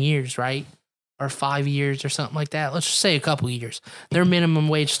 10 years, right? Or 5 years or something like that. Let's just say a couple years. Their minimum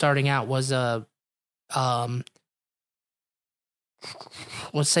wage starting out was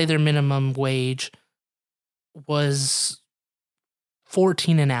let's say their minimum wage was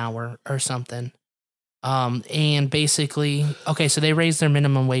 14 an hour or something. And basically, okay, so they raised their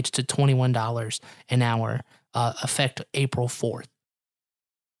minimum wage to $21 an hour, effect April 4th.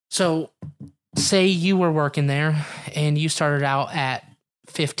 So say you were working there and you started out at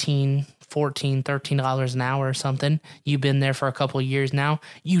 $15, $14, $13 an hour or something. You've been there for a couple of years now.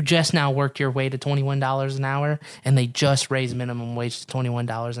 You just now worked your way to $21 an hour, and they just raised minimum wage to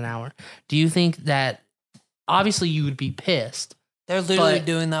 $21 an hour. Do you think that, obviously you would be pissed. They're literally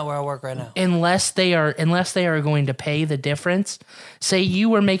doing that where I work right now. Unless they are going to pay the difference. Say you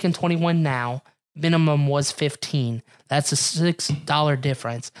were making 21 now, minimum was 15. That's a $6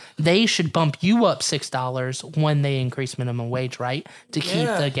 difference. They should bump you up $6 when they increase minimum wage, right? To keep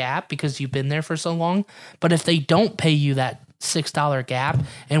the gap because you've been there for so long. But if they don't pay you that $6 gap,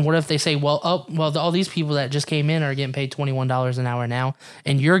 and what if they say, well, all these people that just came in are getting paid $21 an hour now,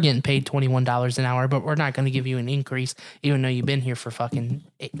 and you're getting paid $21 an hour, but we're not going to give you an increase even though you've been here for fucking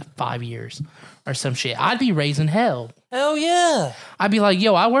 5 years or some shit. I'd be raising hell. Hell yeah. I'd be like,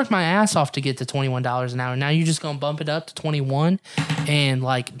 yo, I worked my ass off to get to $21 an hour. Now you're just going to bump it up to 21, and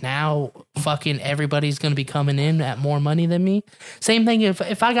like now fucking everybody's going to be coming in at more money than me. Same thing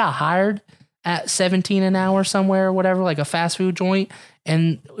if I got hired at 17 an hour somewhere or whatever, like a fast food joint,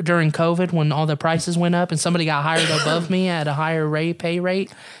 and during COVID when all the prices went up and somebody got hired above me at a higher pay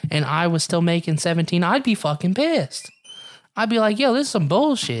rate, and I was still making 17, I'd be fucking pissed. I'd be like, yo, this is some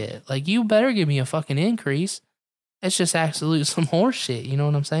bullshit. Like, you better give me a fucking increase. It's just absolute some horse shit. You know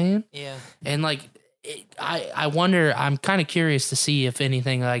what I'm saying? Yeah. And like, I wonder, I'm kind of curious to see if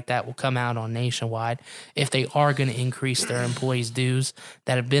anything like that will come out on Nationwide, if they are going to increase their employees' dues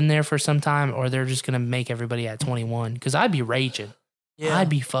that have been there for some time, or they're just going to make everybody at 21. Because I'd be raging. Yeah. I'd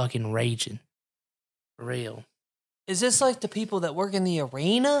be fucking raging. For real. Is this like the people that work in the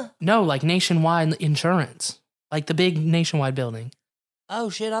arena? No, like Nationwide Insurance. Like the big Nationwide building. Oh,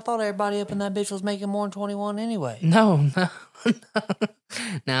 shit. I thought everybody up in that bitch was making more than 21 anyway. No.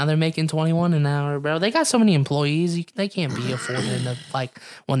 Now they're making 21 an hour, bro. They got so many employees. They can't be affording to, like,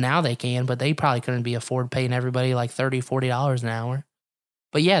 well, now they can, but they probably couldn't be afford paying everybody like $30, $40 an hour.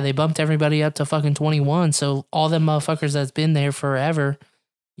 But yeah, they bumped everybody up to fucking 21. So all them motherfuckers that's been there forever,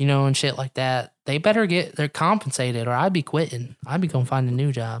 you know, and shit like that, they're compensated, or I'd be quitting. I'd be going to find a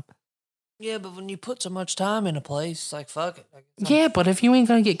new job. Yeah, but when you put so much time in a place, it's like, fuck it. Yeah, but if you ain't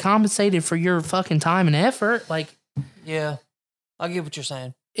going to get compensated for your fucking time and effort, like... Yeah, I get what you're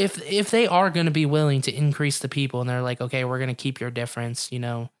saying. If they are going to be willing to increase the people and they're like, okay, we're going to keep your difference, you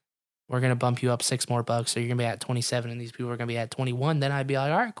know, we're going to bump you up $6 more, so you're going to be at 27 and these people are going to be at 21, then I'd be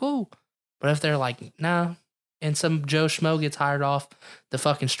like, all right, cool. But if they're like, nah, and some Joe Schmo gets hired off the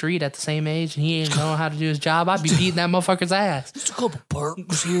fucking street at the same age and he ain't know how to do his job, I'd be beating that motherfucker's ass. Just a couple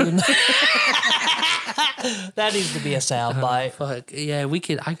perks here and there. That needs to be a soundbite. Fuck. Yeah,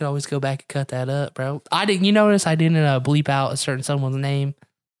 I could always go back and cut that up, bro. You notice I didn't bleep out a certain someone's name?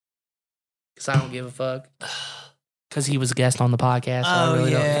 Because I don't give a fuck. Because he was a guest on the podcast. So I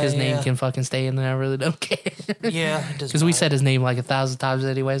really don't. His name can fucking stay in there. I really don't care. Yeah. Because we said his name like 1,000 times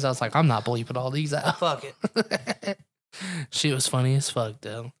anyways. I was like, I'm not bleeping all these out. Fuck it. Shit was funny as fuck,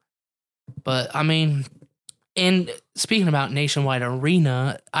 though. But, I mean, and speaking about Nationwide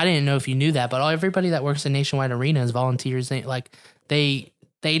Arena, I didn't know if you knew that, but everybody that works in Nationwide Arena is volunteers. Like, they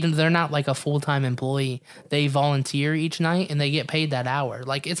they're not like a full-time employee. They volunteer each night and they get paid that hour.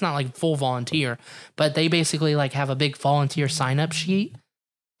 Like it's not like full volunteer, but they basically like have a big volunteer sign-up sheet.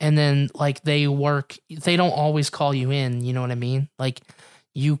 And then like they don't always call you in, you know what I mean? Like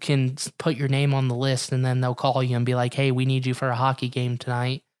you can put your name on the list and then they'll call you and be like, "Hey, we need you for a hockey game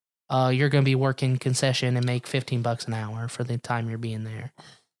tonight. You're going to be working concession and make $15 an hour for the time you're being there."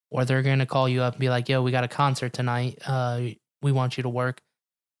 Or they're going to call you up and be like, "Yo, we got a concert tonight. We want you to work,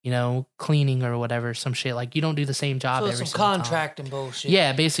 cleaning or whatever," some shit. Like you don't do the same job every single time. Contracting bullshit.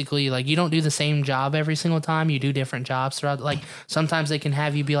 Yeah, basically, like you don't do the same job every single time. You do different jobs throughout. Like sometimes they can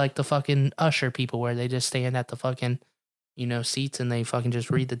have you be like the fucking usher people where they just stand at the fucking, seats and they fucking just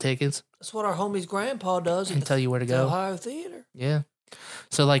read the tickets. That's what our homie's grandpa does. And tell you where to go. Ohio Theater. Yeah.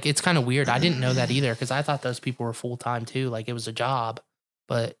 So like it's kind of weird. I didn't know that either because I thought those people were full time too. Like it was a job.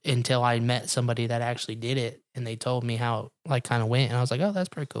 But until I met somebody that actually did it and they told me how it like kind of went, and I was like, "Oh, that's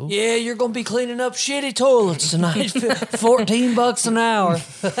pretty cool." Yeah, you're gonna be cleaning up shitty toilets tonight. $14 an hour.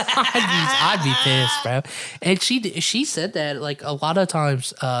 I'd be pissed, bro. And she said that like a lot of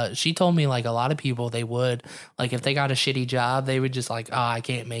times. She told me like a lot of people they would like if they got a shitty job, they would just like, "Oh, I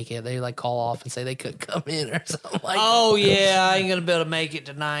can't make it." They like call off and say they couldn't come in or something like. Oh yeah, I ain't gonna be able to make it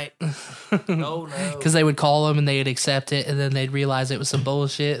tonight. No. Because they would call them and they'd accept it, and then they'd realize it was some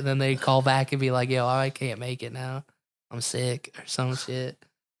bullshit, and then they'd call back and be like, "Yo, I can't make it now. I'm sick," or some shit.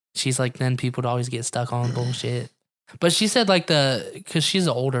 She's like, then people would always get stuck on bullshit. But she said like because she's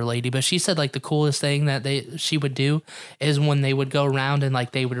an older lady, but she said like the coolest thing that she would do is when they would go around and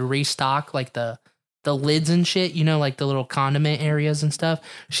like they would restock like the lids and shit, like the little condiment areas and stuff.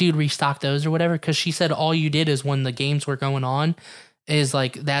 She would restock those or whatever. Because she said all you did is when the games were going on is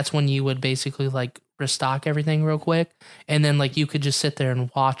like that's when you would basically like restock everything real quick, and then like you could just sit there and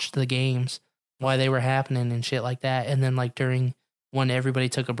watch the games while they were happening and shit like that. And then like during when everybody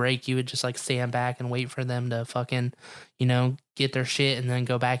took a break, you would just like stand back and wait for them to fucking get their shit and then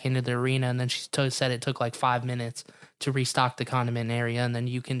go back into the arena. And then she said it took like 5 minutes to restock the condiment area, and then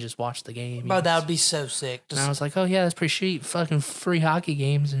you can just watch the game. Bro, that would be so sick. And I was like, "Oh yeah, that's pretty sweet. Fucking free hockey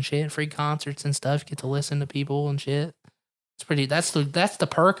games and shit, free concerts and stuff. Get to listen to people and shit. It's pretty. That's the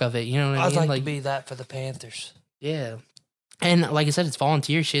perk of it. You know what I mean? I'd like to be that for the Panthers. Yeah. And like I said, it's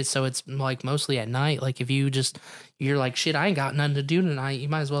volunteer shit, so it's like mostly at night. Like if you're like, "Shit, I ain't got nothing to do tonight," you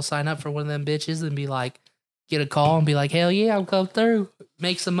might as well sign up for one of them bitches and be like, get a call and be like, "Hell yeah, I'll come through,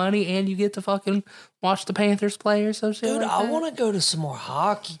 make some money, and you get to fucking watch the Panthers play or some shit." Dude, like I that. want to go to some more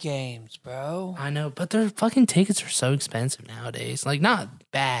hockey games, bro. I know, but their fucking tickets are so expensive nowadays. Like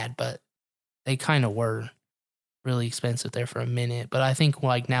not bad, but they kind of were really expensive there for a minute. But I think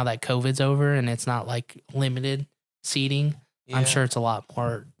like now that COVID's over and it's not like limited seating, I'm sure it's a lot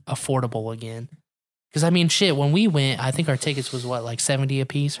more affordable again. Because I mean, shit, when we went, I think our tickets was what, like $70 a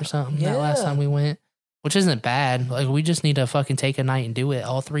piece or something that last time we went, which isn't bad. Like we just need to fucking take a night and do it.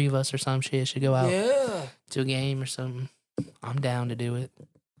 All three of us or some shit should go out to a game or something. I'm down to do it.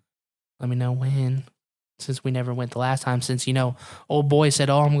 Let me know when. Since we never went the last time, since old boy said,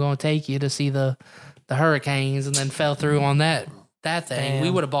 "Oh, I'm going to take you to see the Hurricanes," and then fell through on that thing. Damn. We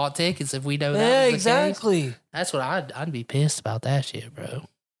would have bought tickets if we know that. Yeah, was the exactly. Case. That's what I'd be pissed about that shit, bro.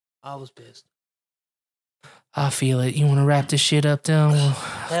 I was pissed. I feel it. You want to wrap this shit up, though?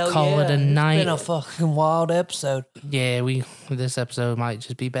 We'll call it a night. It's been a fucking wild episode. Yeah, this episode might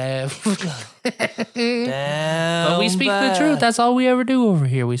just be bad. Damn. But we speak the truth. That's all we ever do over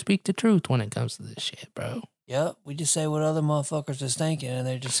here. We speak the truth when it comes to this shit, bro. Yep. We just say what other motherfuckers is thinking, and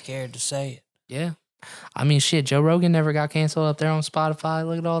they're just scared to say it. Yeah. I mean, shit, Joe Rogan never got canceled up there on Spotify.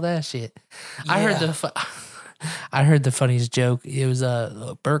 Look at all that shit. Yeah. I heard the funniest joke. It was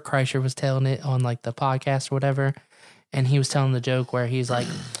Bert Kreischer was telling it on like the podcast or whatever, and he was telling the joke where he's like,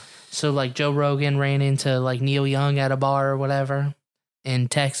 so like Joe Rogan ran into like Neil Young at a bar or whatever in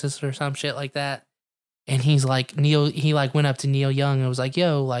Texas or some shit like that, and he's like he like went up to Neil Young and was like,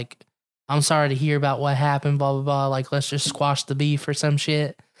 "Yo, like I'm sorry to hear about what happened, blah blah blah. Like let's just squash the beef or some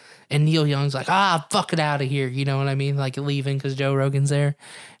shit." And Neil Young's like, fuck it out of here. You know what I mean? Like leaving because Joe Rogan's there. And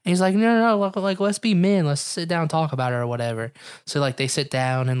he's like, no, like let's be men. Let's sit down and talk about it or whatever. So like they sit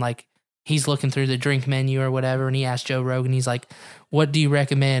down and like he's looking through the drink menu or whatever. And he asks Joe Rogan, he's like, "What do you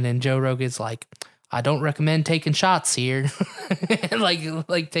recommend?" And Joe Rogan's like, "I don't recommend taking shots here." And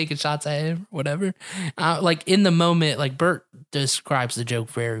like taking shots at him, whatever. Like in the moment, like Bert describes the joke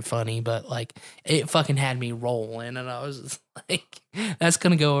very funny, but like it fucking had me rolling, and I was just like, that's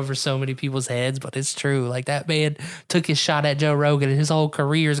gonna go over so many people's heads, but it's true. Like that man took his shot at Joe Rogan, and his whole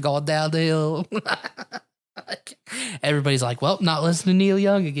career's gone down the hill. everybody's like, well, not listening to Neil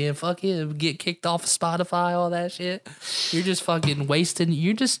Young again. Fuck him. Get kicked off of Spotify, all that shit. You're just fucking wasting.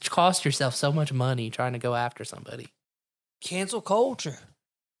 You just cost yourself so much money trying to go after somebody. Cancel culture.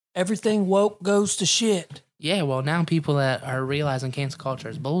 Everything woke goes to shit. Yeah, well, now people that are realizing cancel culture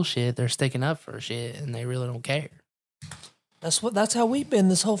is bullshit, they're sticking up for shit, and they really don't care. That's how we've been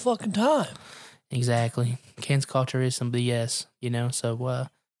this whole fucking time. Exactly. Cancel culture is some BS, so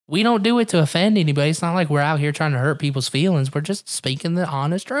we don't do it to offend anybody. It's not like we're out here trying to hurt people's feelings. We're just speaking the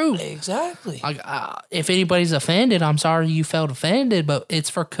honest truth. Exactly. Like, if anybody's offended, I'm sorry you felt offended, but it's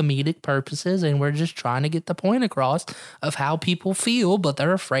for comedic purposes, and we're just trying to get the point across of how people feel, but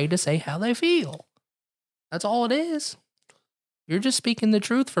they're afraid to say how they feel. That's all it is. You're just speaking the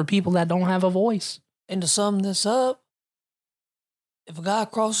truth for people that don't have a voice. And to sum this up, if a guy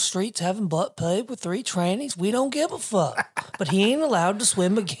across the street's having butt play with 3 trannies, we don't give a fuck. But he ain't allowed to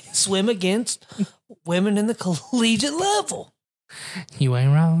swim against women in the collegiate level. You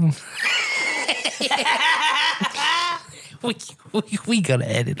ain't wrong. we gotta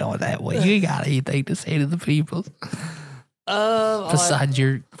edit on that one. You ain't got anything to say to the people. Besides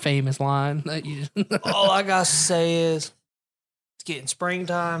your famous line that you all I gotta say is it's getting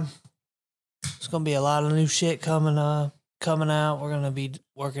springtime. There's gonna be a lot of new shit coming out. We're gonna be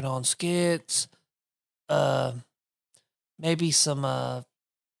working on skits, maybe some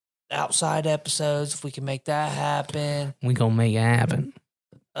outside episodes if we can make that happen. We gonna make it happen.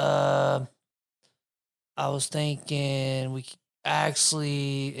 I was thinking we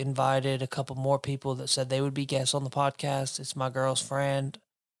actually invited a couple more people that said they would be guests on the podcast. It's my girl's friend.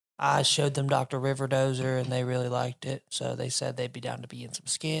 I showed them Dr. Riverdozer and they really liked it, so they said they'd be down to be in some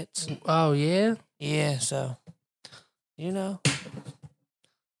skits. Oh yeah, yeah. So.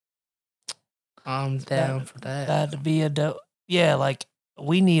 I'm down for that. That'd be a dope. Yeah, like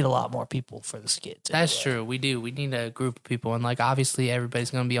we need a lot more people for the skits. That's true. We do. We need a group of people, and like obviously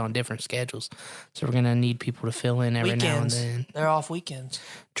everybody's going to be on different schedules, so we're going to need people to fill in every now and then. They're off weekends.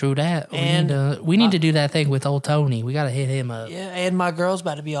 True that. And we need to do that thing with old Tony. We got to hit him up. Yeah, and my girl's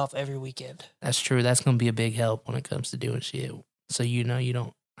about to be off every weekend. That's true. That's going to be a big help when it comes to doing shit. So you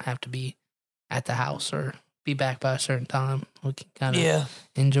don't have to be at the house or be back by a certain time. We can kind of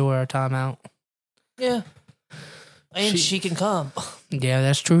enjoy our time out. Yeah. And she can come. Yeah,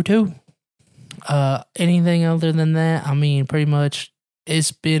 that's true too. Anything other than that? I mean, pretty much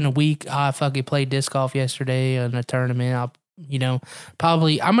it's been a week. I fucking played disc golf yesterday in a tournament.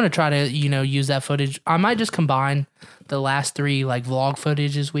 Probably I'm going to try to, use that footage. I might just combine the last 3 like vlog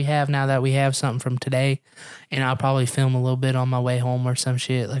footages we have now that we have something from today. And I'll probably film a little bit on my way home or some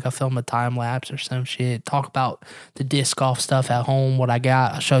shit. Like I'll film a time lapse or some shit. Talk about the disc golf stuff at home, what I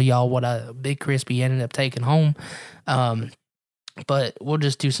got. I'll show y'all what a Big Crispy ended up taking home. But we'll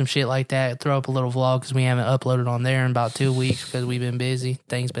just do some shit like that. Throw up a little vlog because we haven't uploaded on there in about 2 weeks because we've been busy.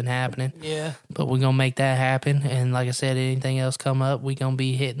 Things been happening. Yeah. But we're going to make that happen. And like I said, anything else come up, we going to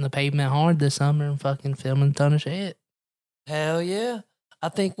be hitting the pavement hard this summer and fucking filming a ton of shit. Hell yeah. I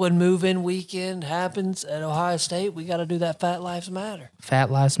think when move-in weekend happens at Ohio State, we got to do that Fat Lives Matter.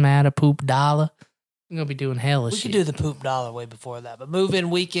 Fat Lives Matter, Poop Dollar. We're going to be doing hell of shit. We could do the Poop Dollar way before that. But move-in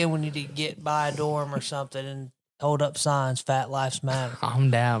weekend, we need to get by a dorm or something and hold up signs, Fat Lives Matter.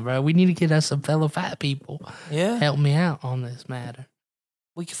 I'm down, bro. We need to get us some fellow fat people. Yeah. Help me out on this matter.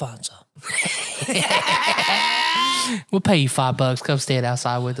 We can find some. We'll pay you $5. Come stand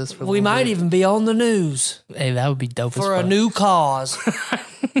outside with us. We might even be on the news. Hey, that would be dope for a new cause.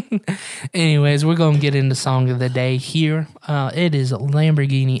 Anyways, we're going to get into song of the day here. It is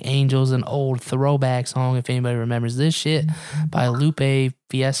Lamborghini Angels, an old throwback song, if anybody remembers this shit, by Lupe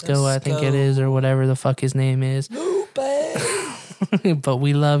Fiasco, I think it is, or whatever the fuck his name is. Lupe! But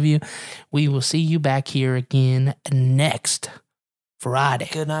we love you. We will see you back here again next Friday.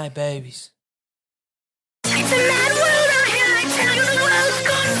 Good night, babies. It's a mad world out here, I tell you, the world's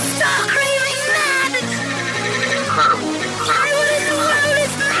gone stark raving mad. Hollywood, the world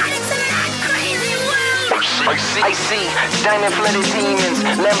is mad, it's a mad, crazy world. I see diamond-flooded demons,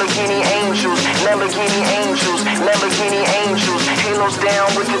 Lamborghini angels, Lamborghini angels, Lamborghini angels. Halos down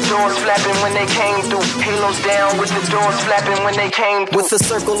with the doors flapping when they came through. Halos down with the doors flapping when they came through. With a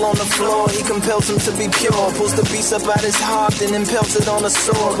circle on the floor, he compels him to be pure. Pulls the beast up out his heart, then impels it on a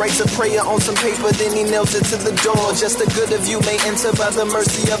sword. Writes a prayer on some paper, then he nails it to the door. Just the good of you may enter by the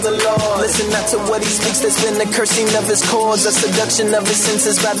mercy of the Lord. Listen not to what he speaks, that's been the cursing of his cords. A seduction of his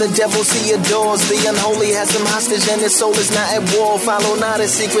senses by the devils he adores. The unholy has holds him hostage and his soul is not at war. Follow not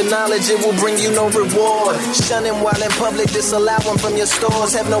his secret knowledge, it will bring you no reward. Shun him while in public, disallow him from your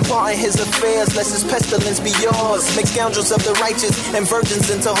stores. Have no part in his affairs, lest his pestilence be yours. Make scoundrels of the righteous and virgins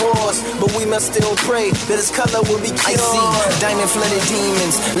into whores. But we must still pray that his color will be cured. I see diamond-flooded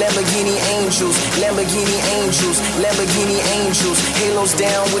demons, Lamborghini angels, Lamborghini angels, Lamborghini angels. Halos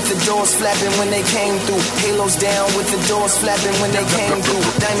down with the doors flapping when they came through. Halos down with the doors flapping when they came through.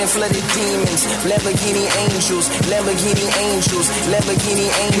 Diamond-flooded demons, Lamborghini angels, Lamborghini angels, Lamborghini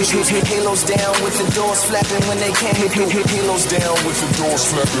angels. Halos down with the doors flapping when they came through. Halos down with the doors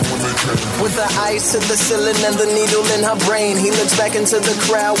flapping when they came through. With the eyes to the ceiling and the needle in her brain, he looks back into the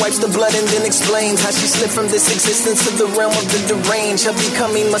crowd, wipes the blood and then explains how she slipped from this existence to the realm of the deranged. Her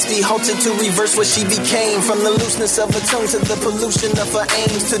becoming must be halted to reverse what she became. From the looseness of her tongue to the pollution of her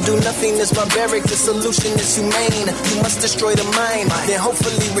aims. To do nothing is barbaric, the solution is humane. You must destroy the mind, then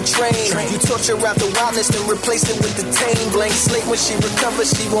hopefully retrain. You torture out the wildness, then replace it with the tame. Blank slate when she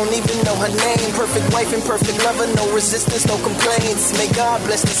recovers, she won't even know her name. Perfect wife and perfect lover, no resistance, no complaints. May God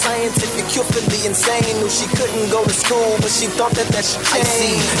bless the scientific cure for the insane. Knew she couldn't go to school, but she thought that should change. I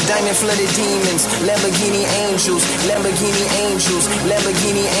see diamond-flooded demons, Lamborghini angels, Lamborghini angels,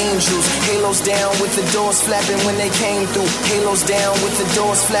 Lamborghini angels. Halos down with the doors flapping when they came through. Halos down with the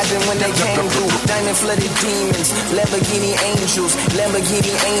doors flapping when they came through. Diamond-flooded demons, Lamborghini angels,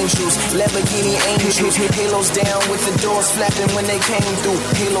 Lamborghini angels, Lamborghini angels. Halos down with the doors flapping when they came through.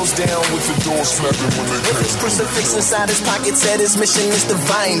 Halos down with the doors flapping when they came through. With his crucifix inside his pocket, said his mission is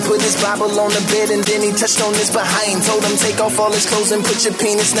divine. Put his Bible on the bed and then he touched on his behind. Told him take off all his clothes and put your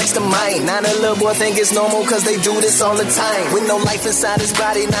penis next to mine. Now the little boy think it's normal cause they do this all the time. With no life inside his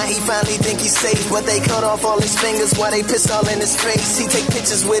body, now he finally think he's safe. But they cut off all his fingers while they piss all in his face. He take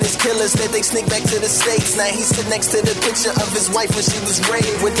pictures with his killers that they sneak back to the States. Now he sit next to the picture of his wife when she was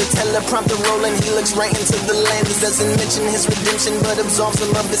raped. With the teleprompter rolling, he looks right into the lens. Doesn't mention his redemption but absolves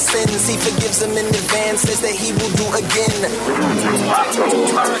him of his sins. He forgives him in advance, says that he will do again.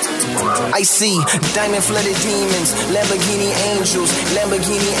 I see diamond-flooded demons, Lamborghini angels,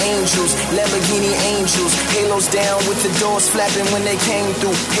 Lamborghini angels, Lamborghini angels. Halos down with the doors flapping when they came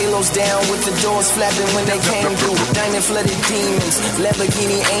through. Halos down with the doors flapping when they came through. Diamond-flooded demons,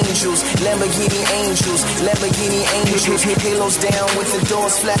 Lamborghini angels, Lamborghini angels, Lamborghini angels. Halos down with the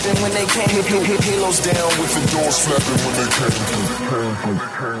doors flapping when they came through. Halos down with the doors flapping when they came through.